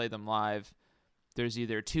when they play them live, there's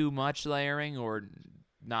either too much layering or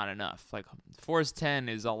not enough. Like Force 10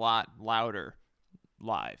 is a lot louder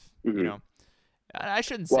live, you hmm know. I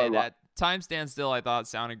shouldn't say Well, that. Time Stand Still I thought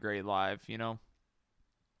sounded great live.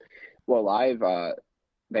 well, live,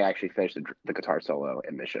 they actually finished the guitar solo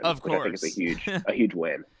in Mission, Of which I think is course. a huge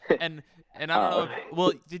win. and and I don't know Uh, if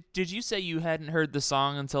well, did you say you hadn't heard the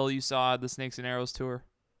song until you saw the Snakes and Arrows tour?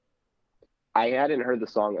 I hadn't heard the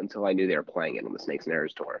song until I knew they were playing it on the Snakes and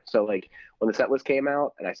Arrows tour. So like when the set list came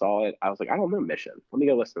out and I saw it, I was like, I don't know Mission. Let me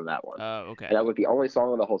go listen to that one. Oh, And okay. that was like the only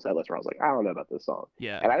song on the whole set list where I was like, I don't know about this song.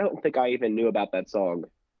 Yeah. And I don't think I even knew about that song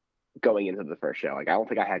going into the first show. Like I don't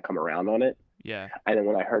think I had come around on it. Yeah. And then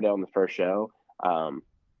when I heard it on the first show,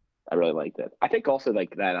 I really liked it. I think also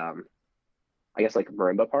like that I guess like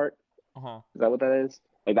marimba part. Uh-huh. Is that what that is?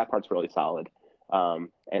 Like that part's really solid.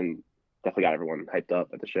 And definitely got everyone hyped up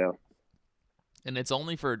at the show. And it's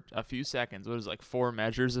only for a few seconds. What is it, like 4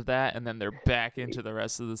 measures of that, and then they're back into the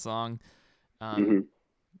rest of the song. Um, hmm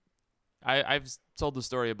I've told the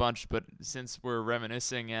story a bunch, but since we're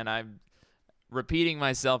reminiscing and I'm repeating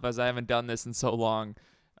myself as I haven't done this in so long,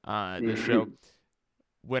 this show,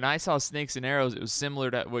 when I saw Snakes and Arrows, it was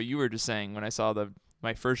similar to what you were just saying. When I saw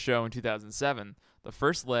my first show in 2007, the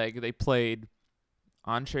first leg they played,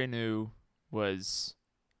 Entre Nous was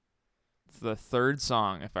the third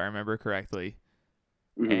song, if I remember correctly.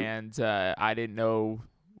 hmm And I didn't know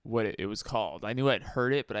what it was called. I knew I'd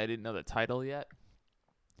heard it, but I didn't know the title yet.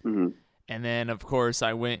 hmm And then, of course,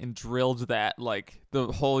 I went and drilled that like the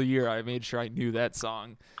whole year. I made sure I knew that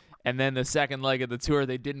song. And then the second leg of the tour,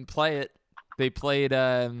 they didn't play it. They played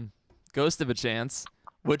Ghost of a Chance,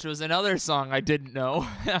 which was another song I didn't know.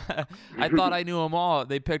 I thought I knew them all.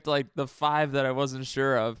 They picked like the 5 that I wasn't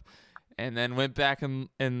sure of, and then went back and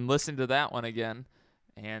listened to that one again.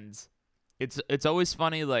 And it's always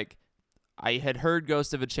funny. Like I had heard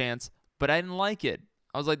Ghost of a Chance, but I didn't like it.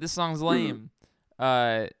 I was like, this song's lame.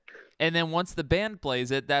 And then once the band plays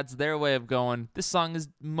it, that's their way of going, this song is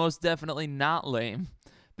most definitely not lame.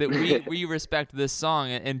 That we respect this song,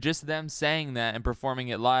 and just them saying that and performing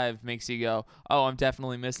it live makes you go, oh, I'm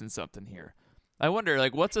definitely missing something here. I wonder,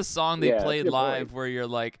 like, what's a song they Yeah, that's a played good live point. where you're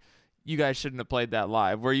like, you guys shouldn't have played that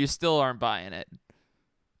live, where you still aren't buying it?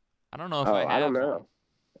 I don't know if Oh, I I don't have one. know.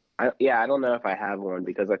 I don't know if I have one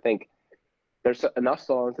because I think there's enough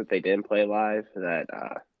songs that they didn't play live that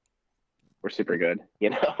were super good.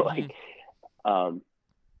 You know, like um,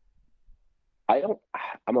 I don't.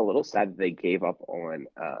 I'm a little sad that they gave up on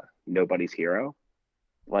Nobody's Hero.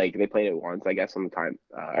 Like they played it once, I guess, on the time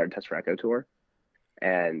our Test Echo tour,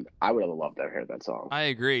 and I would have loved to have heard that song. I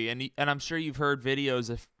agree, and I'm sure you've heard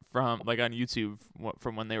videos from like on YouTube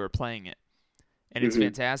from when they were playing it, and it's hmm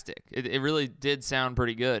fantastic. It really did sound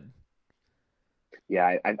pretty good.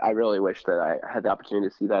 Yeah, I really wish that I had the opportunity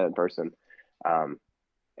to see that in person. Um,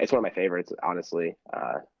 it's one of my favorites, honestly.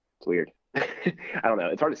 It's weird. I don't know.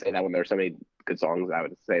 It's hard to say that when there are so many good songs I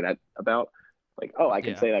would say that about. Like, oh, I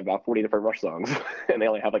can Yeah. say that about 40 different Rush songs, and they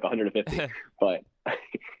only have like 150. But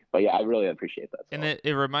But yeah, I really appreciate that And song.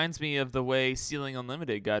 it reminds me of the way Ceiling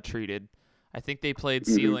Unlimited got treated. I think they played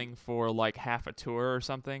Hmm. Ceiling for like half a tour or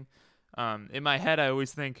something. In my head, I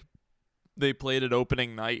always think they played it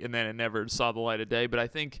opening night and then it never saw the light of day. But I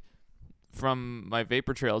think from my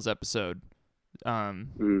Vapor Trails episode,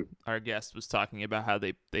 Hmm. our guest was talking about how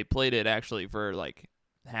they played it actually for like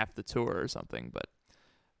half the tour or something.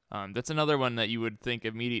 But that's another one that you would think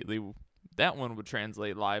immediately that one would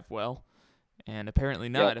translate live well, and apparently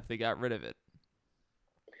Yep. not if they got rid of it.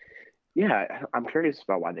 Yeah, I'm curious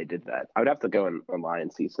about why they did that. I would have to go online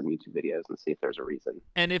and see some YouTube videos and see if there's a reason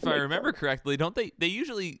And if to I make remember them. correctly, don't they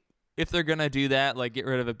usually, if they're gonna do that, like get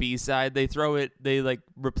rid of a B side, they like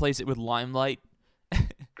replace it with Limelight.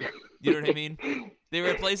 You know what I mean? They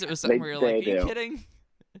replace it with something They where you're like, they are you do. kidding?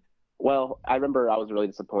 Well, I remember I was really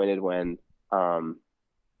disappointed when um,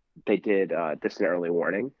 they did Distant Early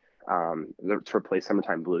Warning to replace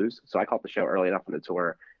Summertime Blues. So I caught the show early enough in the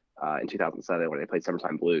tour in 2007 when they played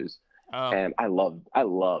Summertime Blues, Oh, and I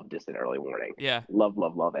love Distant Early Warning, yeah. love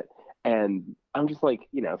love love it. And I'm just like,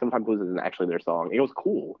 Summertime Blues isn't actually their song. It was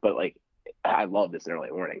cool, but like I love Distant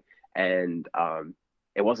Early Warning, and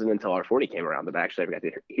it wasn't until R40 came around that I actually ever got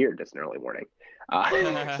to hear Distant Early Warning.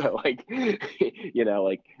 So like,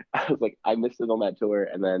 like I was like I missed it on that tour,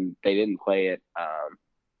 and then they didn't play it.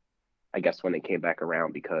 I guess when they came back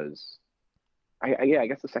around because I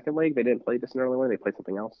guess the second leg they didn't play this in early one. They played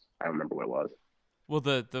something else. I don't remember what it was. Well,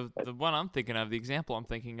 the But the one I'm thinking of, the example I'm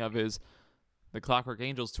thinking of is the Clockwork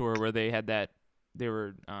Angels tour where they had they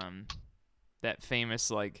were that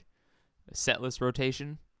famous like set list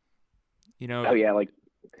rotation. You know, oh yeah, like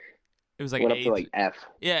it was like went up to like F.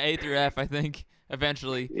 A through F, I think,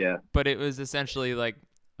 eventually. Yeah. But it was essentially like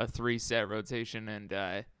a 3-set rotation, and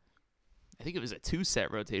I think it was a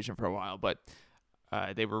 2-set rotation for a while. But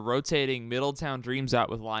they were rotating Middletown Dreams out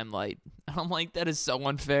with Limelight. I'm like, that is so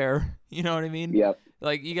unfair. You know what I mean? Yep.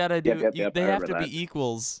 Like, you gotta Yep. do. Yep. Yep. I They have remember to that. be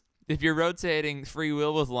equals. If you're rotating Free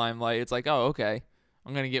Will with Limelight, it's like, oh, okay,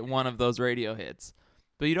 I'm gonna get one of those radio hits.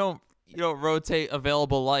 But you don't rotate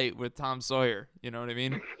Available Light with Tom Sawyer. You know what I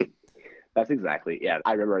mean? That's exactly. Yeah,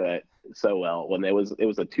 I remember that so well when it was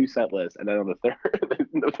a 2 set list, and then on the third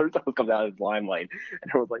the third song comes out as Limelight,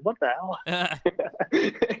 and I was like, what the hell?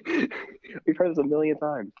 We've heard this a million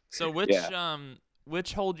times. So Yeah.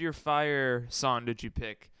 which Hold Your Fire song did you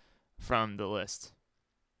pick from the list?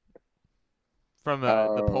 From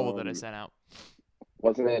the poll that I Um, sent out.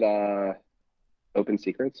 wasn't it Open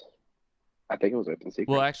Secrets? I think it was Open Well,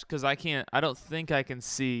 Secrets. actually, because I don't think I can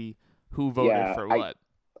see who voted Yeah, for what.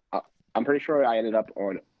 I I'm pretty sure I ended up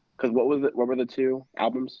on because what was it? What were the two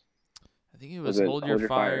albums? I think it Was was it Hold Your Hold Your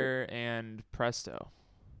Fire? Fire and Presto.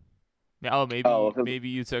 Yeah, oh, Oh, maybe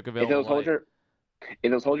you took if it Available was Hold Light. Your if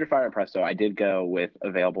it was Hold Your Fire and Presto, I did go with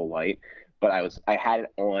Available Light, but I had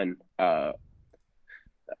it on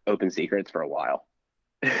Open Secrets for a while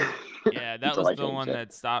Yeah, that until was I the changed one it.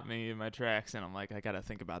 that stopped me in my tracks, and I'm like, I gotta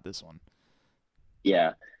think about this one.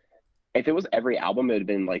 Yeah, if it was every album, it would have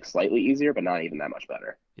been like slightly easier, but not even that much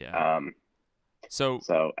better. Yeah. Um, So,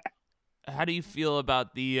 so how do you feel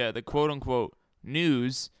about the quote unquote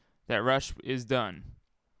news that Rush is done?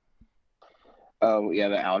 oh yeah,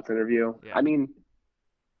 the Alex interview. Yeah. I mean,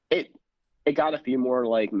 it it got a few more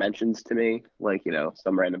like mentions to me, like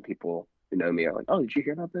some random people who know me are like, "Oh, did you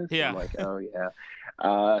hear about this?" And I'm Yeah. like, "Oh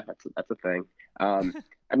yeah, that's a thing."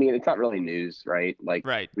 I mean, it's not really news, right? Like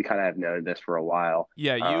Right. we kind of have known this for a while.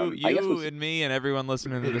 Yeah, you I guess you and me and everyone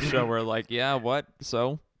listening to the show were like, yeah, what?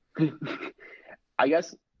 So? I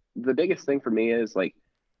guess the biggest thing for me is like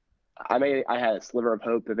I had a sliver of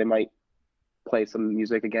hope that they might play some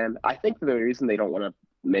music again. I think the reason they don't want to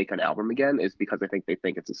make an album again is because they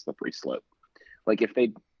think it's a slippery slope. Like if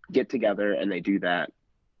they get together and they do that,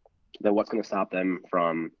 then what's going to stop them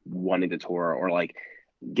from wanting to tour or like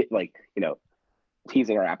get like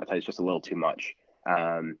teasing our appetites just a little too much.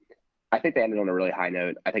 I think they ended on a really high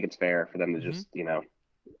note. I think it's fair for them to Mhm. just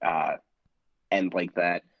uh, end like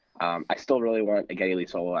that. I still really want a Geddy Lee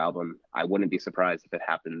solo album. I wouldn't be surprised if it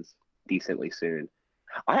happens decently soon.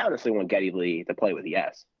 I honestly want Geddy Lee to play with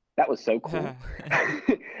Yes. That was so cool.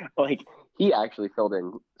 Like he actually filled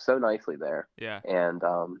in so nicely there, Yeah. and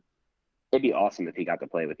it'd be awesome if he got to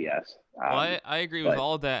play with Yes. Well, I agree with But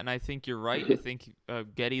all of that, and I think you're right. I think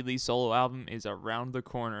Geddy Lee's solo album is around the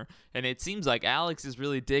corner, and it seems like Alex is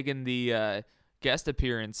really digging the guest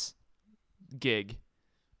appearance gig.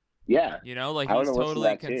 yeah, You know, like I want he's to listen to totally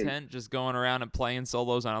that too. content just going around and playing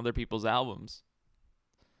solos on other people's albums.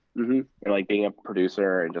 And like being a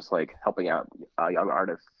producer and just like helping out young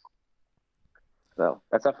artists. So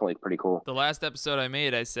that's definitely pretty cool. The last episode I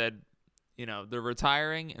made, I said, they're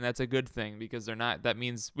retiring, and that's a good thing because they're not. That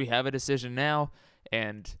means we have a decision now,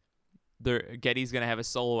 and Getty's gonna have a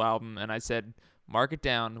solo album. And I said, mark it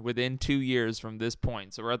down within 2 years from this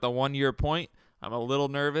point. So we're at the 1 year point. I'm a little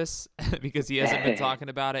nervous because he hasn't been talking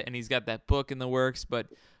about it, and he's got that book in the works. But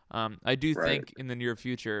I do think in the near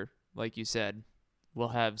future, like you said, we'll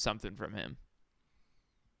have something from him.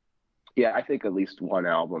 Yeah, I think at least one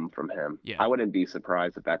album from him. Yeah. I wouldn't be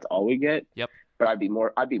surprised if that's all we get. Yep. But I'd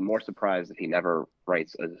be more surprised if he never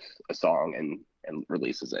writes a song and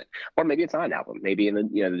releases it. Or maybe it's not an album. Maybe in the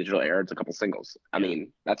the digital era it's a couple singles. I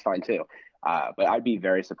mean, that's fine too. But I'd be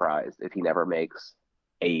very surprised if he never makes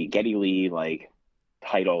a Geddy Lee like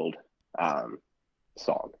titled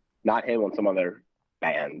song. Not him on some other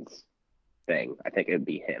band's thing. I think it'd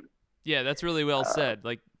be him. Yeah, that's really well said.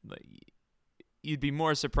 Like you'd be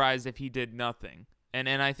more surprised if he did nothing. And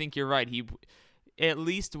I think you're right. He at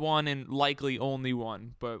least one and likely only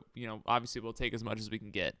one, but obviously we'll take as much as we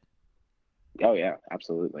can get. Oh yeah,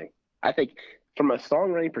 absolutely. I think from a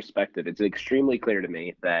songwriting perspective, it's extremely clear to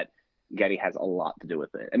me that Geddy has a lot to do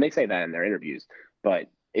with it. And they say that in their interviews, but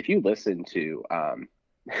if you listen to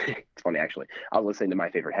it's funny actually. I was listening to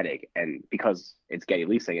My Favorite Headache, and because it's Geddy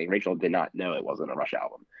Lee singing, Rachel did not know it wasn't a Rush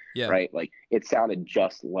album. Yeah. Right? Like it sounded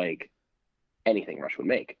just like anything Rush would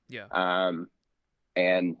make. Yeah.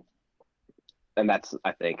 And that's,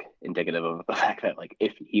 I think, indicative of the fact that, like,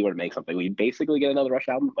 if he were to make something, we basically get another Rush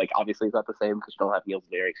album. Like, obviously, it's not the same because you don't have Neil's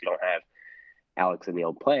lyrics, you don't have Alex and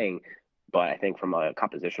Neil playing. But I think from a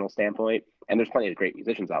compositional standpoint, and there's plenty of great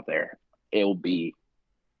musicians out there, it will be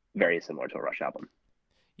very similar to a Rush album.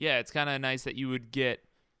 Yeah, it's kind of nice that you would get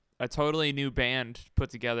a totally new band put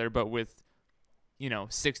together, but with,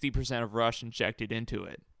 60% of Rush injected into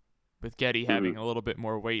it, with Geddy having a little bit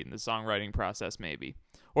more weight in the songwriting process, maybe.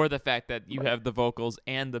 Or the fact that you have the vocals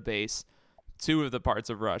and the bass, two of the parts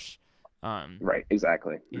of Rush. Right,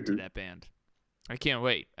 exactly. Into that band. I can't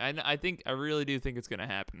wait. I really do think it's going to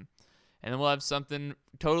happen. And then we'll have something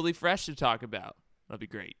totally fresh to talk about. That'll be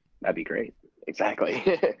great. That'd be great. Exactly.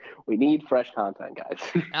 We need fresh content,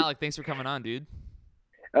 guys. Alec, thanks for coming on, dude.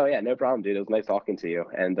 Oh, yeah, no problem, dude. It was nice talking to you.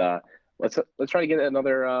 And let's try to get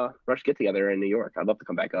another Rush get-together in New York. I'd love to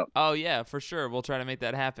come back up. Oh, yeah, for sure. We'll try to make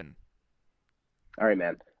that happen. All right,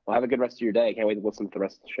 man. Well, have a good rest of your day. Can't wait to listen to the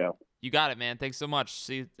rest of the show. You got it, man. Thanks so much.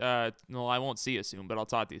 See, I won't see you soon, but I'll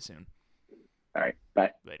talk to you soon. All right.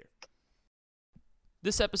 Bye. Later.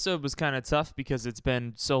 This episode was kind of tough because it's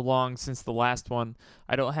been so long since the last one.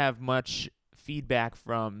 I don't have much feedback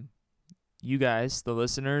from you guys, the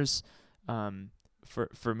listeners,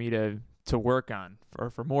 for me to work on, or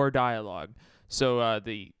for more dialogue. So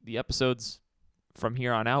the episodes from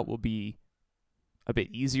here on out will be a bit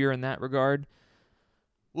easier in that regard.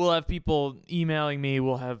 We'll have people emailing me.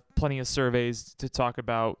 We'll have plenty of surveys to talk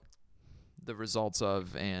about the results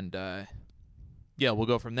of, and we'll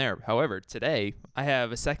go from there. However, today I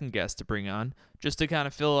have a second guest to bring on just to kind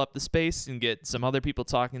of fill up the space and get some other people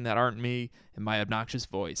talking that aren't me and my obnoxious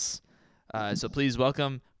voice. So please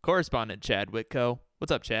welcome correspondent Chad Whitco.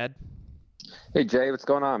 What's up, Chad? Hey, Jay. What's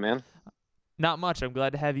going on, man? Not much. I'm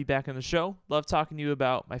glad to have you back on the show. Love talking to you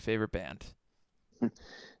about my favorite band.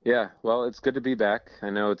 Yeah, well, it's good to be back. I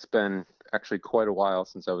know it's been actually quite a while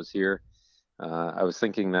since I was here. I was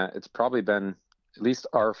thinking that it's probably been at least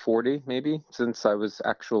R40 maybe since I was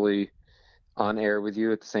actually on air with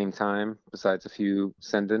you at the same time, besides a few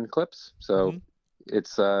send-in clips. So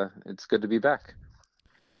it's good to be back.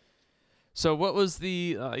 So what was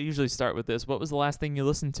I usually start with this. What was the last thing you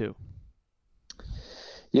listened to?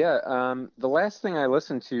 Yeah, the last thing I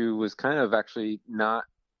listened to was kind of actually not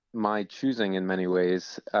my choosing in many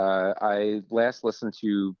ways. I last listened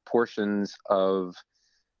to portions of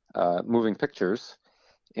Moving Pictures,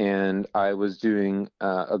 and I was doing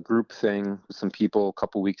a group thing with some people a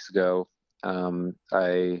couple weeks ago.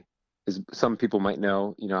 As some people might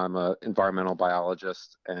know, I'm an environmental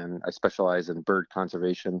biologist, and I specialize in bird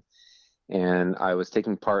conservation. And I was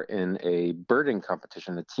taking part in a birding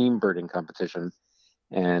competition, a team birding competition,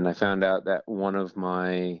 and I found out that one of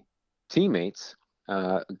my teammates,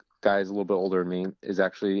 guy's a little bit older than me, is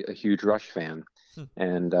actually a huge Rush fan.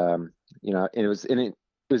 And it was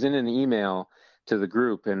in an email to the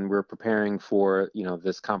group, and we're preparing for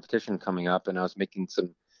this competition coming up, and I was making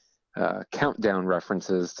some countdown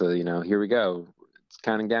references to here we go, it's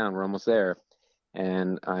counting down, we're almost there.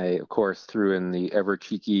 And I of course threw in the ever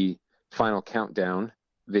cheeky final countdown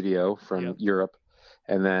video from Europe,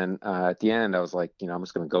 and then at the end I was like, I'm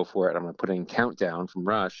just going to go for it. I'm going to put in Countdown from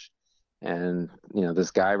Rush. And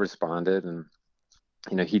this guy responded, and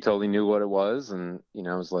he totally knew what it was, and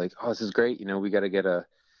I was like, oh, this is great. We got to get a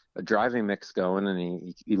a driving mix going,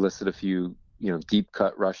 and he listed a few, deep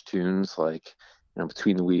cut Rush tunes like,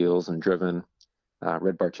 Between the Wheels and Driven,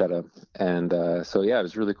 Red Barchetta. And so, yeah, it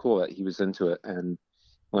was really cool that he was into it. And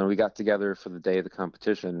when we got together for the day of the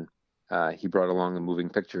competition, he brought along a moving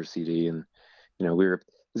picture CD. And, it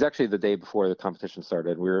was actually the day before the competition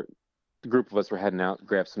started. The group of us were heading out,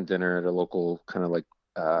 grab some dinner at a local kind of like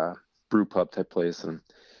brew pub type place. And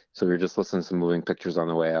so we were just listening to some moving pictures on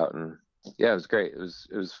the way out. And yeah, it was great. It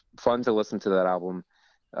was fun to listen to that album.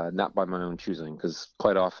 Not by my own choosing, because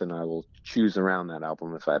quite often I will choose around that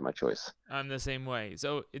album if I had my choice. I'm the same way.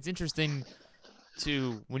 So it's interesting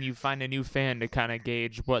to, when you find a new fan, to kind of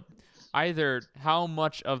gauge either how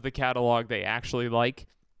much of the catalog they actually like,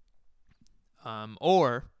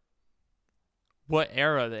 or what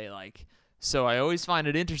era they like. So I always find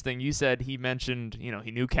it interesting. You said he mentioned,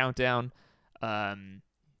 he knew Countdown,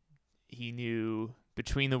 he knew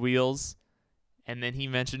Between the Wheels, and then he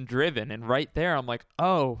mentioned Driven, and right there I'm like,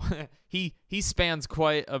 oh, he spans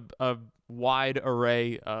quite a wide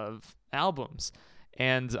array of albums.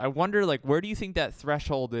 And I wonder, like, where do you think that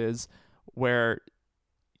threshold is where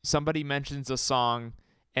somebody mentions a song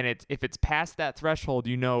and if it's past that threshold,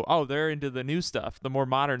 oh, they're into the new stuff, the more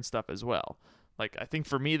modern stuff as well. Like, I think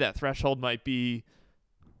for me that threshold might be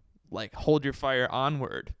like Hold Your Fire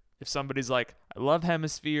Onward. If somebody's like, I love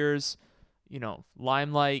Hemispheres,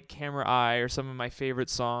 Limelight, Camera Eye are some of my favorite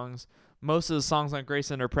songs. Most of the songs on Grace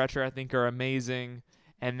Under Pressure I think are amazing.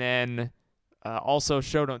 And then also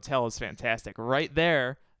Show Don't Tell is fantastic. Right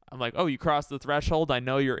there, I'm like, oh, you crossed the threshold. I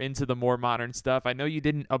know you're into the more modern stuff. I know you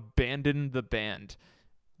didn't abandon the band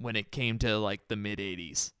when it came to like the mid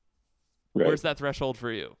 80s. Right. Where's that threshold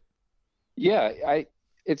for you? Yeah,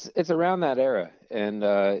 it's around that era. And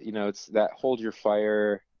it's that Hold Your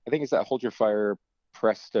Fire. I think it's that Hold Your Fire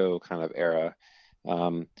Presto kind of era.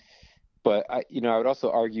 But I would also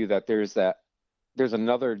argue that there's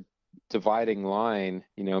another dividing line,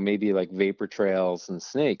 maybe like Vapor Trails and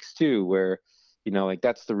Snakes too, where, like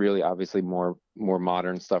that's the really obviously more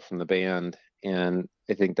modern stuff from the band. And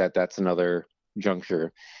I think that that's another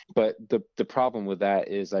juncture. But the problem with that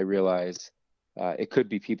is I realize it could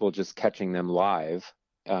be people just catching them live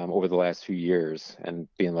over the last few years and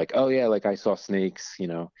being like, oh yeah, like I saw Snakes,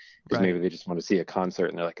 because right. Maybe they just want to see a concert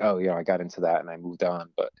and they're like, oh yeah, I got into that and I moved on.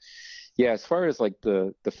 But yeah, as far as like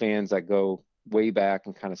the fans that go way back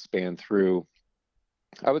and kind of span through,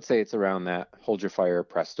 I would say it's around that Hold Your Fire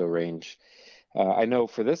Presto range. I know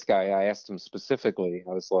for this guy, I asked him specifically,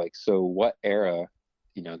 I was like, so what era,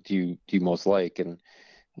 do you most like? And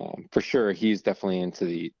for sure, he's definitely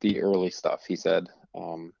into the early stuff, he said.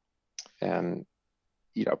 And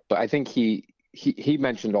but I think he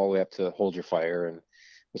mentioned all the way up to Hold Your Fire and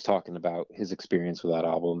was talking about his experience with that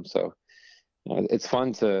album. So it's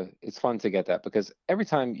fun to get that, because every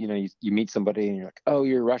time you meet somebody and you're like, oh,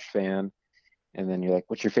 you're a Rush fan, and then you're like,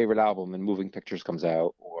 what's your favorite album? And Moving Pictures comes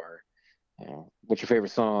out, or what's your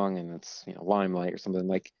favorite song? And it's Limelight or something.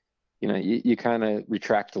 Like you kind of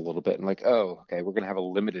retract a little bit and like, oh, okay, we're gonna have a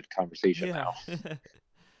limited conversation now.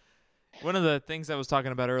 One of the things I was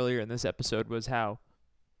talking about earlier in this episode was how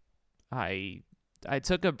I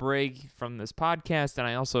took a break from this podcast, and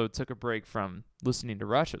I also took a break from listening to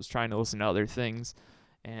Rush. I was trying to listen to other things,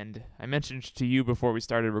 and I mentioned to you before we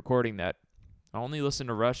started recording that I only listen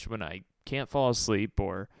to Rush when I can't fall asleep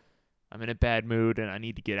or I'm in a bad mood and I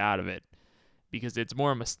need to get out of it, because it's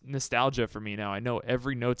more nostalgia for me now. I know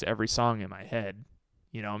every note to every song in my head.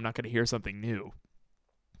 I'm not going to hear something new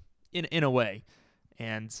in a way.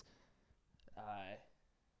 And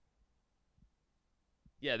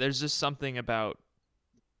yeah, there's just something about...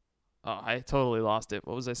 Oh, I totally lost it.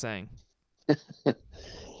 What was I saying?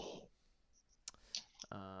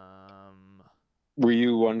 Were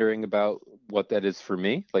you wondering about what that is for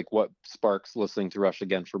me? Like what sparks listening to Rush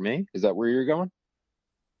again for me? Is that where you're going?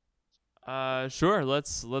 Sure.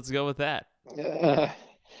 Let's go with that.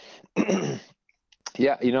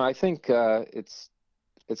 Yeah, I think it's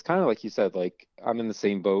kind of like you said. Like I'm in the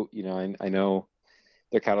same boat. I know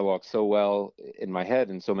their catalog so well in my head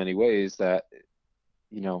in so many ways that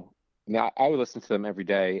I would listen to them every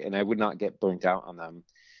day and I would not get burnt out on them.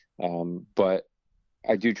 But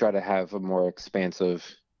I do try to have a more expansive,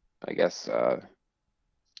 I guess,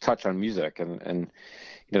 touch on music. And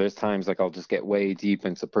there's times like I'll just get way deep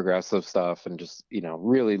into progressive stuff and just,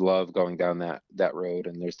 really love going down that road.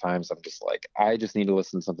 And there's times I'm just like, I just need to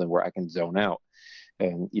listen to something where I can zone out.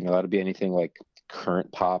 And, that'll be anything like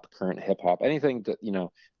current pop, current hip hop, anything that,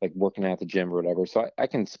 like working at the gym or whatever. So I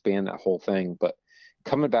can span that whole thing. But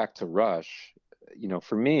coming back to Rush,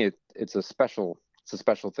 for me, it's a special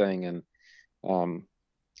thing. And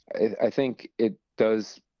I think it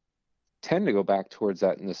does tend to go back towards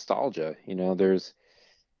that nostalgia.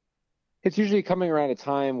 It's usually coming around a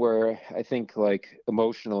time where I think like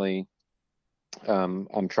emotionally,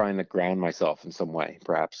 I'm trying to ground myself in some way,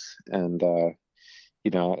 perhaps.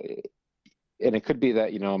 You know, and it could be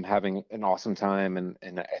that, I'm having an awesome time. And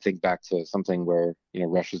I think back to something where,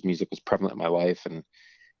 Rush's music was prevalent in my life. And,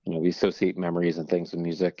 we associate memories and things with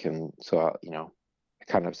music. And so, I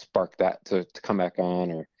kind of sparked that to come back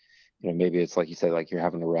on. Or, maybe it's like you said, like you're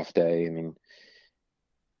having a rough day. I mean,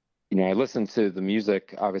 I listen to the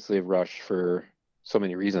music, obviously, of Rush for so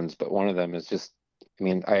many reasons, but one of them is just,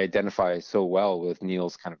 I identify so well with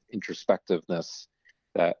Neil's kind of introspectiveness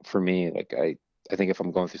that for me, like, I think if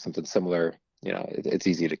I'm going through something similar, it's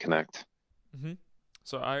easy to connect. Mm-hmm.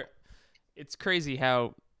 So it's crazy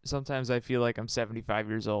how sometimes I feel like I'm 75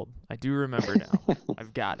 years old. I do remember now.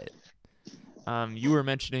 I've got it. You were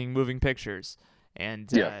mentioning moving pictures, and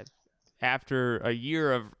Yeah. After a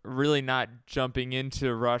year of really not jumping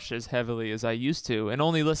into Rush as heavily as I used to, and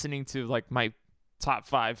only listening to like my top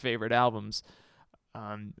 5 favorite albums,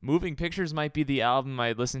 Moving Pictures might be the album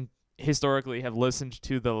I historically have listened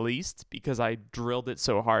to the least, because I drilled it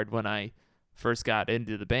so hard when I first got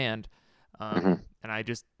into the band, Mm-hmm.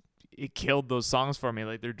 and it killed those songs for me.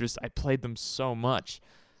 Like I played them so much,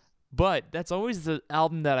 but that's always the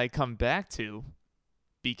album that I come back to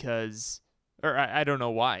because, or I don't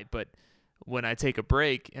know why, but when I take a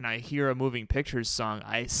break and I hear a Moving Pictures song,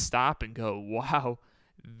 I stop and go, wow,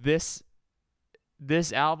 this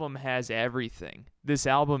album has everything. This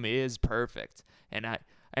album is perfect.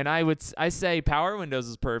 I say Power Windows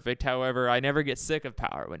is perfect. However, I never get sick of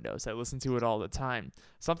Power Windows. I listen to it all the time.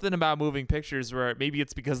 Something about Moving Pictures, where maybe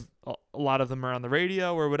it's because a lot of them are on the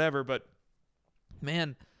radio or whatever, but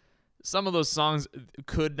man, some of those songs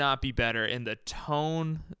could not be better. And the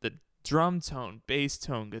tone, the drum tone, bass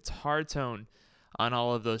tone, guitar tone on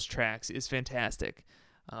all of those tracks is fantastic.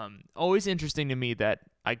 Always interesting to me that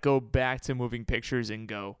I go back to Moving Pictures and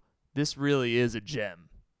go, this really is a gem.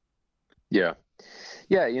 Yeah.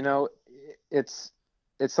 Yeah. It's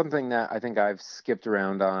something that I think I've skipped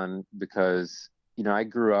around on because, I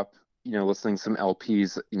grew up, listening to some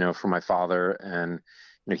LPs, from my father, and,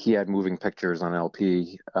 he had Moving Pictures on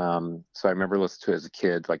LP. So I remember listening to it as a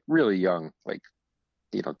kid, like really young, like,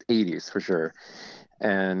 80s for sure.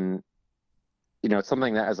 And, it's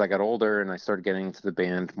something that as I got older and I started getting into the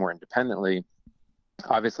band more independently,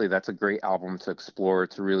 obviously that's a great album to explore,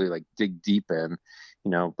 to really like dig deep in,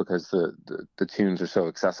 because the tunes are so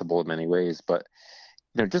accessible in many ways. But,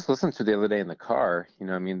 just listen to the other day in the car,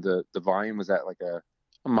 the volume was at like a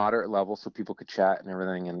moderate level so people could chat and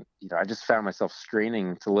everything. And, I just found myself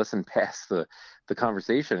straining to listen past the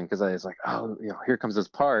conversation, because I was like, oh, here comes this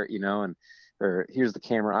part, or here's the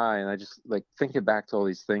camera eye. And I just like thinking back to all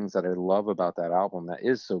these things that I love about that album that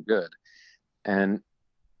is so good. And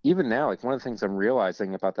even now, like one of the things I'm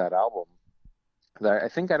realizing about that album that I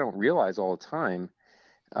think I don't realize all the time,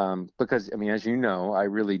 because as you know, I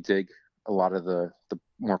really dig a lot of the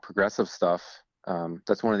more progressive stuff.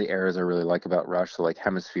 That's one of the eras I really like about Rush. So like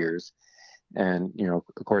Hemispheres, and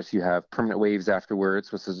of course you have Permanent Waves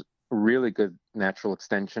afterwards, which is a really good natural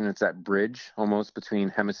extension. It's that bridge almost between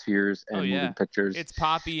Hemispheres and Moving Pictures. It's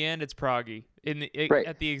poppy and it's proggy right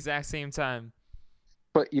at the exact same time.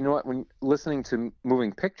 But you know what? When listening to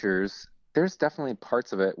Moving Pictures, there's definitely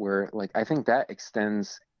parts of it where like I think that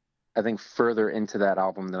extends, I think, further into that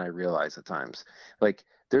album than I realize at times. Like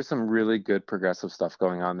there's some really good progressive stuff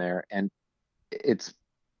going on there, and it's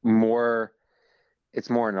more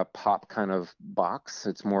in a pop kind of box.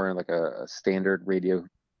 It's more like a standard radio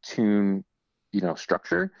tune,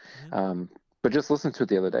 structure. Mm-hmm. But just listen to it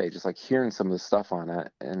the other day, just like hearing some of the stuff on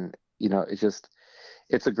it, and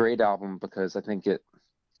it's a great album because I think it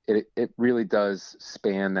really does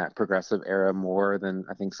span that progressive era more than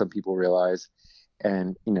I think some people realize.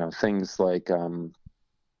 And things like some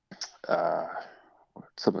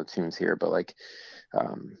of the tunes here, but like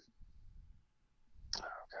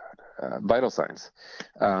Vital Signs,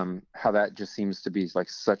 how that just seems to be like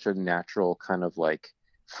such a natural kind of like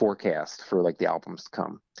forecast for like the albums to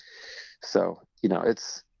come. So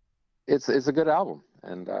it's a good album,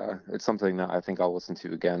 and it's something that I think I'll listen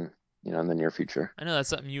to again, in the near future. I know that's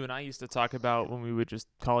something you and I used to talk about when we would just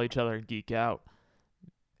call each other and geek out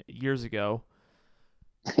years ago.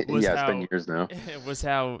 Yeah, it's been years now. It was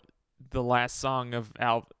how the last song of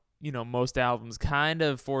most albums kind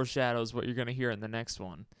of foreshadows what you're going to hear in the next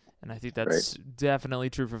one. And I think that's definitely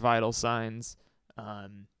true for Vital Signs.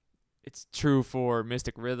 It's true for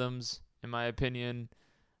Mystic Rhythms, in my opinion.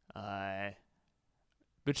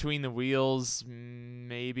 Between the Wheels,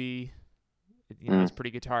 maybe. It's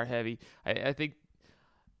pretty guitar heavy. I think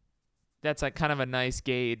that's like kind of a nice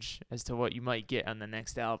gauge as to what you might get on the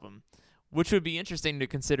next album, which would be interesting to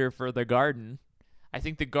consider for The Garden. I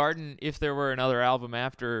think The Garden, if there were another album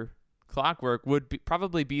after Clockwork, would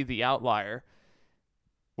probably be the outlier,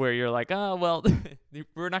 where you're like, oh well,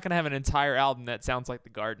 we're not gonna have an entire album that sounds like The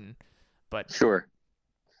Garden, but Sure.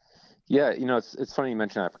 Yeah, it's funny you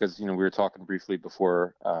mention that because we were talking briefly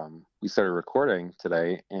before we started recording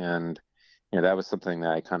today, and that was something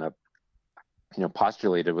that I kind of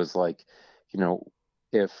postulated was like,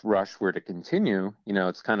 if Rush were to continue,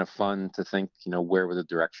 it's kind of fun to think, where would the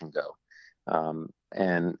direction go?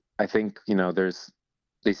 And I think,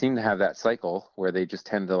 they seem to have that cycle where they just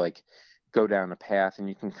tend to like go down a path, and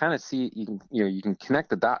you can kind of see, you can connect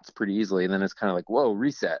the dots pretty easily, and then it's kind of like, whoa,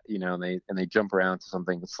 reset, and they jump around to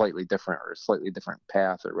something slightly different or a slightly different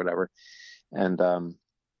path or whatever. And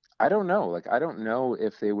I don't know, like, I don't know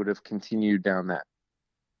if they would have continued down that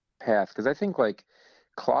path, because I think like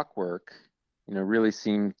Clockwork, really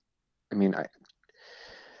seemed. I mean,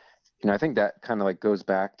 I think that kind of like goes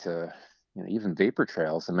back to even Vapor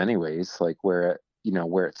Trails in many ways, like where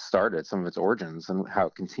it started, some of its origins, and how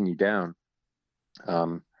it continued down.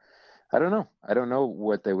 I don't know. I don't know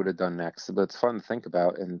what they would have done next, but it's fun to think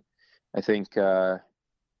about. And I think there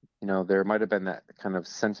might have been that kind of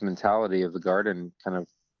sentimentality of The Garden kind of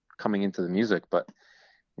coming into the music, but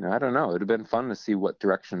I don't know. It would have been fun to see what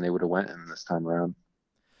direction they would have went in this time around.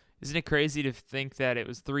 isn't it crazy to think that it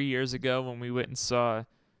was 3 years ago when we went and saw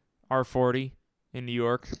R40 in New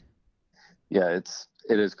York? Yeah, it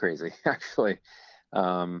is crazy actually.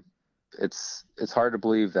 Um, it's hard to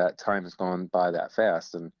believe that time has gone by that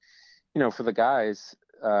fast. And for the guys,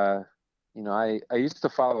 I used to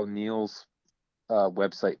follow Neil's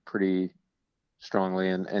website pretty strongly,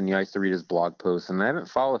 and I used to read his blog posts, and I haven't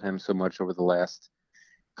followed him so much over the last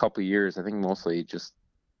couple of years. I think mostly just,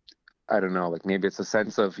 I don't know, like maybe it's a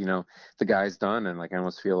sense of the guy's done, and like I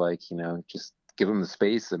almost feel like just give him the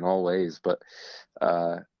space in all ways. But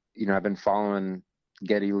I've been following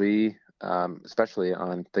Geddy Lee, especially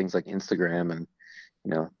on things like Instagram, and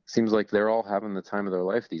seems like they're all having the time of their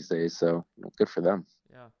life these days. So good for them.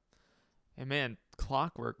 Yeah. And man,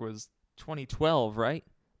 Clockwork was 2012, right?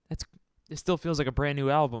 It still feels like a brand new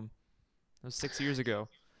album. It was 6 years ago.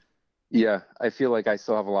 Yeah, I feel like I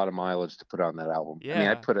still have a lot of mileage to put on that album. I mean,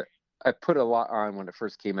 Yeah. I put a lot on when it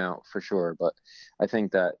first came out for sure, but I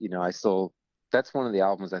think that that's one of the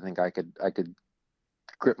albums I think I could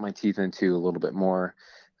grip my teeth into a little bit more.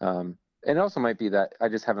 And it also might be that I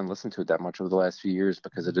just haven't listened to it that much over the last few years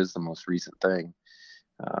because it is the most recent thing.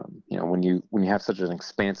 When you have such an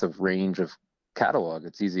expansive range of catalog,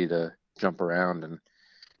 it's easy to jump around, and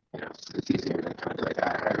it's easier to kind of like,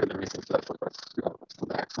 I heard the recent stuff, let's go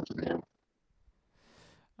back to something new.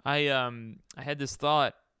 I had this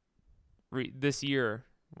thought this year,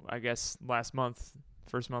 I guess last month,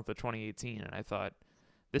 first month of 2018, and I thought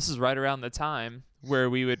this is right around the time where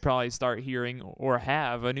we would probably start hearing or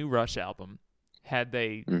have a new Rush album. Had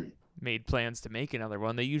they made plans to make another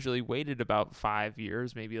one, they usually waited about 5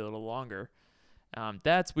 years, maybe a little longer.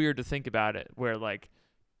 That's weird to think about it, where like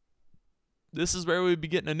this is where we'd be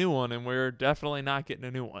getting a new one, and we're definitely not getting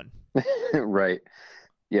a new one. Right.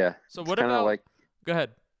 Yeah. So It's what kind of about? like, Go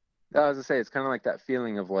ahead. I was gonna say, it's kind of like that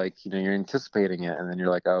feeling of like, you're anticipating it, and then you're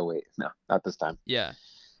like, oh wait, no, not this time. Yeah.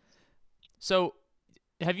 So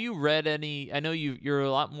have you read any? I know you're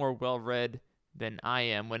a lot more well read than I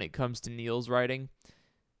am when it comes to Neil's writing.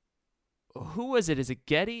 Who was it? Is it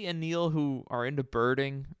Geddy and Neil who are into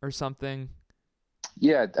birding or something?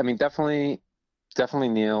 Yeah, I mean, definitely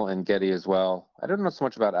Neil and Geddy as well. I don't know so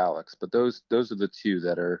much about Alex, but those are the two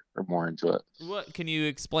that are more into it. What can you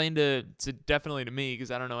explain to definitely to me,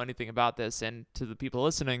 because I don't know anything about this, and to the people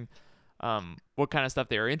listening, what kind of stuff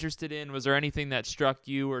they were interested in? Was there anything that struck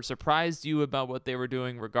you or surprised you about what they were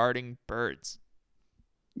doing regarding birds?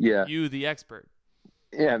 Yeah, You, the expert.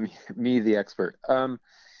 yeah, me the expert.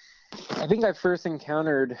 I think I first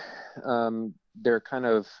encountered their kind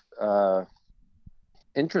of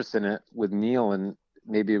interest in it with Neil, and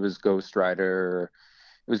maybe it was Ghost Rider. Or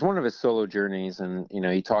it was one of his solo journeys, and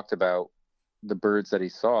he talked about the birds that he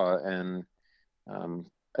saw, and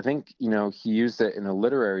I think he used it in a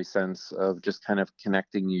literary sense of just kind of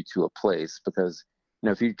connecting you to a place, because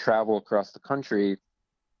if you travel across the country,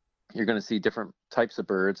 you're going to see different types of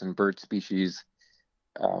birds and bird species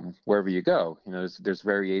wherever you go. There's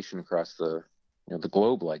variation across the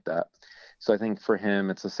globe like that. So I think for him,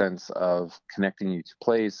 it's a sense of connecting you to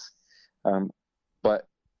place. But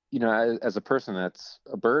as a person that's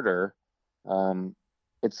a birder,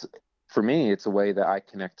 it's for me, it's a way that I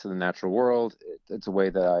connect to the natural world. It's a way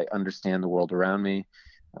that I understand the world around me.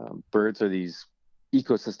 Birds are these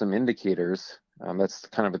ecosystem indicators. That's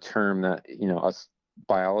kind of a term that, you know, us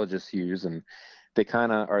biologists use, and they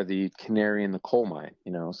kind of are the canary in the coal mine,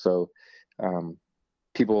 you know. So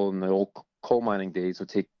people in the old coal mining days would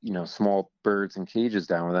take, you know, small birds in cages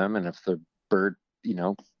down with them, and if the bird, you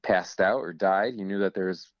know, passed out or died, you knew that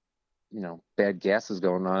there's, you know, bad gases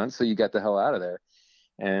going on, so you got the hell out of there.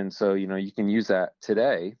 And so, you know, you can use that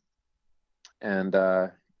today. And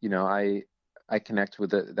you know, I connect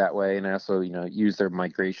with it that way, and I also, you know, use their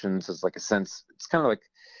migrations as like a sense. It's kind of like,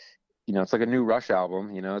 you know, it's like a new Rush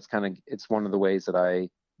album. You know, it's one of the ways that I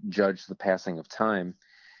judge the passing of time,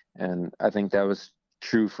 and I think that was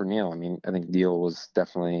true for Neil. I mean, I think Neil was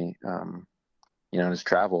definitely, you know, in his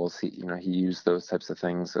travels, he used those types of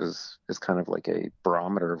things as kind of like a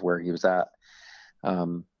barometer of where he was at.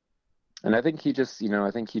 And I think he just, you know,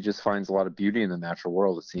 finds a lot of beauty in the natural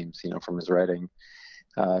world, it seems, you know, from his writing.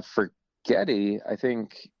 For Geddy,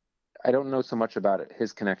 I don't know so much about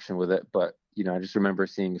his connection with it, but, you know, I just remember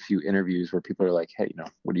seeing a few interviews where people are like, hey, you know,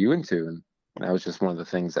 what are you into? And that was just one of the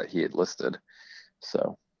things that he had listed.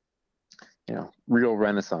 So, you know, real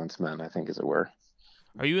Renaissance man, I think, as it were.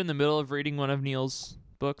 Are you in the middle of reading one of Neil's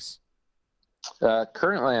books?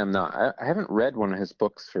 Currently, I'm not. I haven't read one of his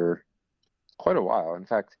books for quite a while. In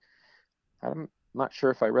fact, I'm not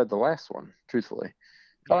sure if I read the last one, truthfully.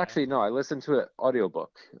 Yeah. Oh, actually, no. I listened to an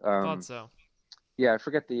audiobook. I thought so. Yeah, I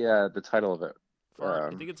forget the title of it. I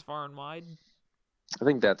think it's Far and Wide. I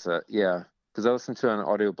think that's it. Yeah, because I listened to an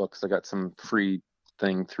audiobook, so I got some free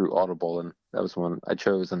thing through Audible, and that was one I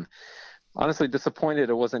chose. And honestly,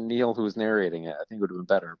 disappointed it wasn't Neil who was narrating it. I think it would have been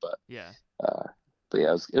better, but yeah. But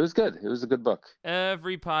yeah, it was good. It was a good book.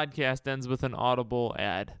 Every podcast ends with an Audible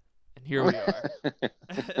ad, and here we are.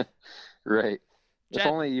 Right. Chad, if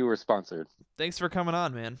only you were sponsored. Thanks for coming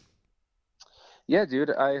on, man. Yeah,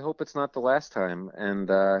 dude. I hope it's not the last time, and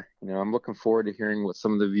you know, I'm looking forward to hearing what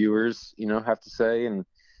some of the viewers, you know, have to say. And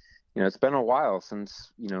you know, it's been a while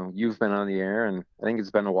since, you know, you've been on the air, and I think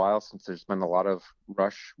it's been a while since there's been a lot of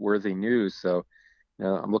Rush-worthy news. So, you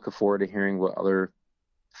know, I'm looking forward to hearing what other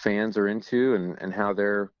fans are into and how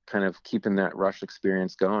they're kind of keeping that Rush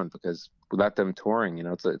experience going, because without them touring, you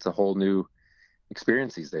know, it's a whole new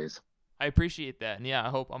experience these days. I appreciate that, and yeah,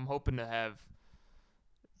 I'm hoping to have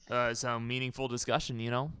some meaningful discussion.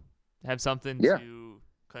 You know, have something to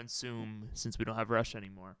consume since we don't have Rush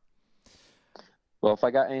anymore. Well, if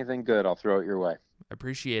I got anything good, I'll throw it your way. I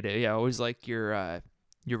appreciate it. Yeah, I always like your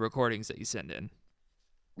recordings that you send in.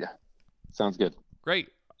 Yeah, sounds good. Great.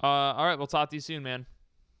 All right, we'll talk to you soon, man.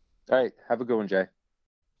 All right, have a good one, Jay.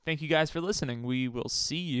 Thank you guys for listening. We will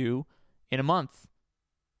see you in a month.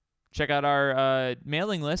 Check out our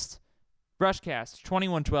mailing list,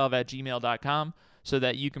 rushcast2112@gmail.com, so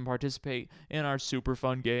that you can participate in our super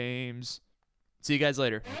fun games. See you guys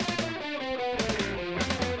later.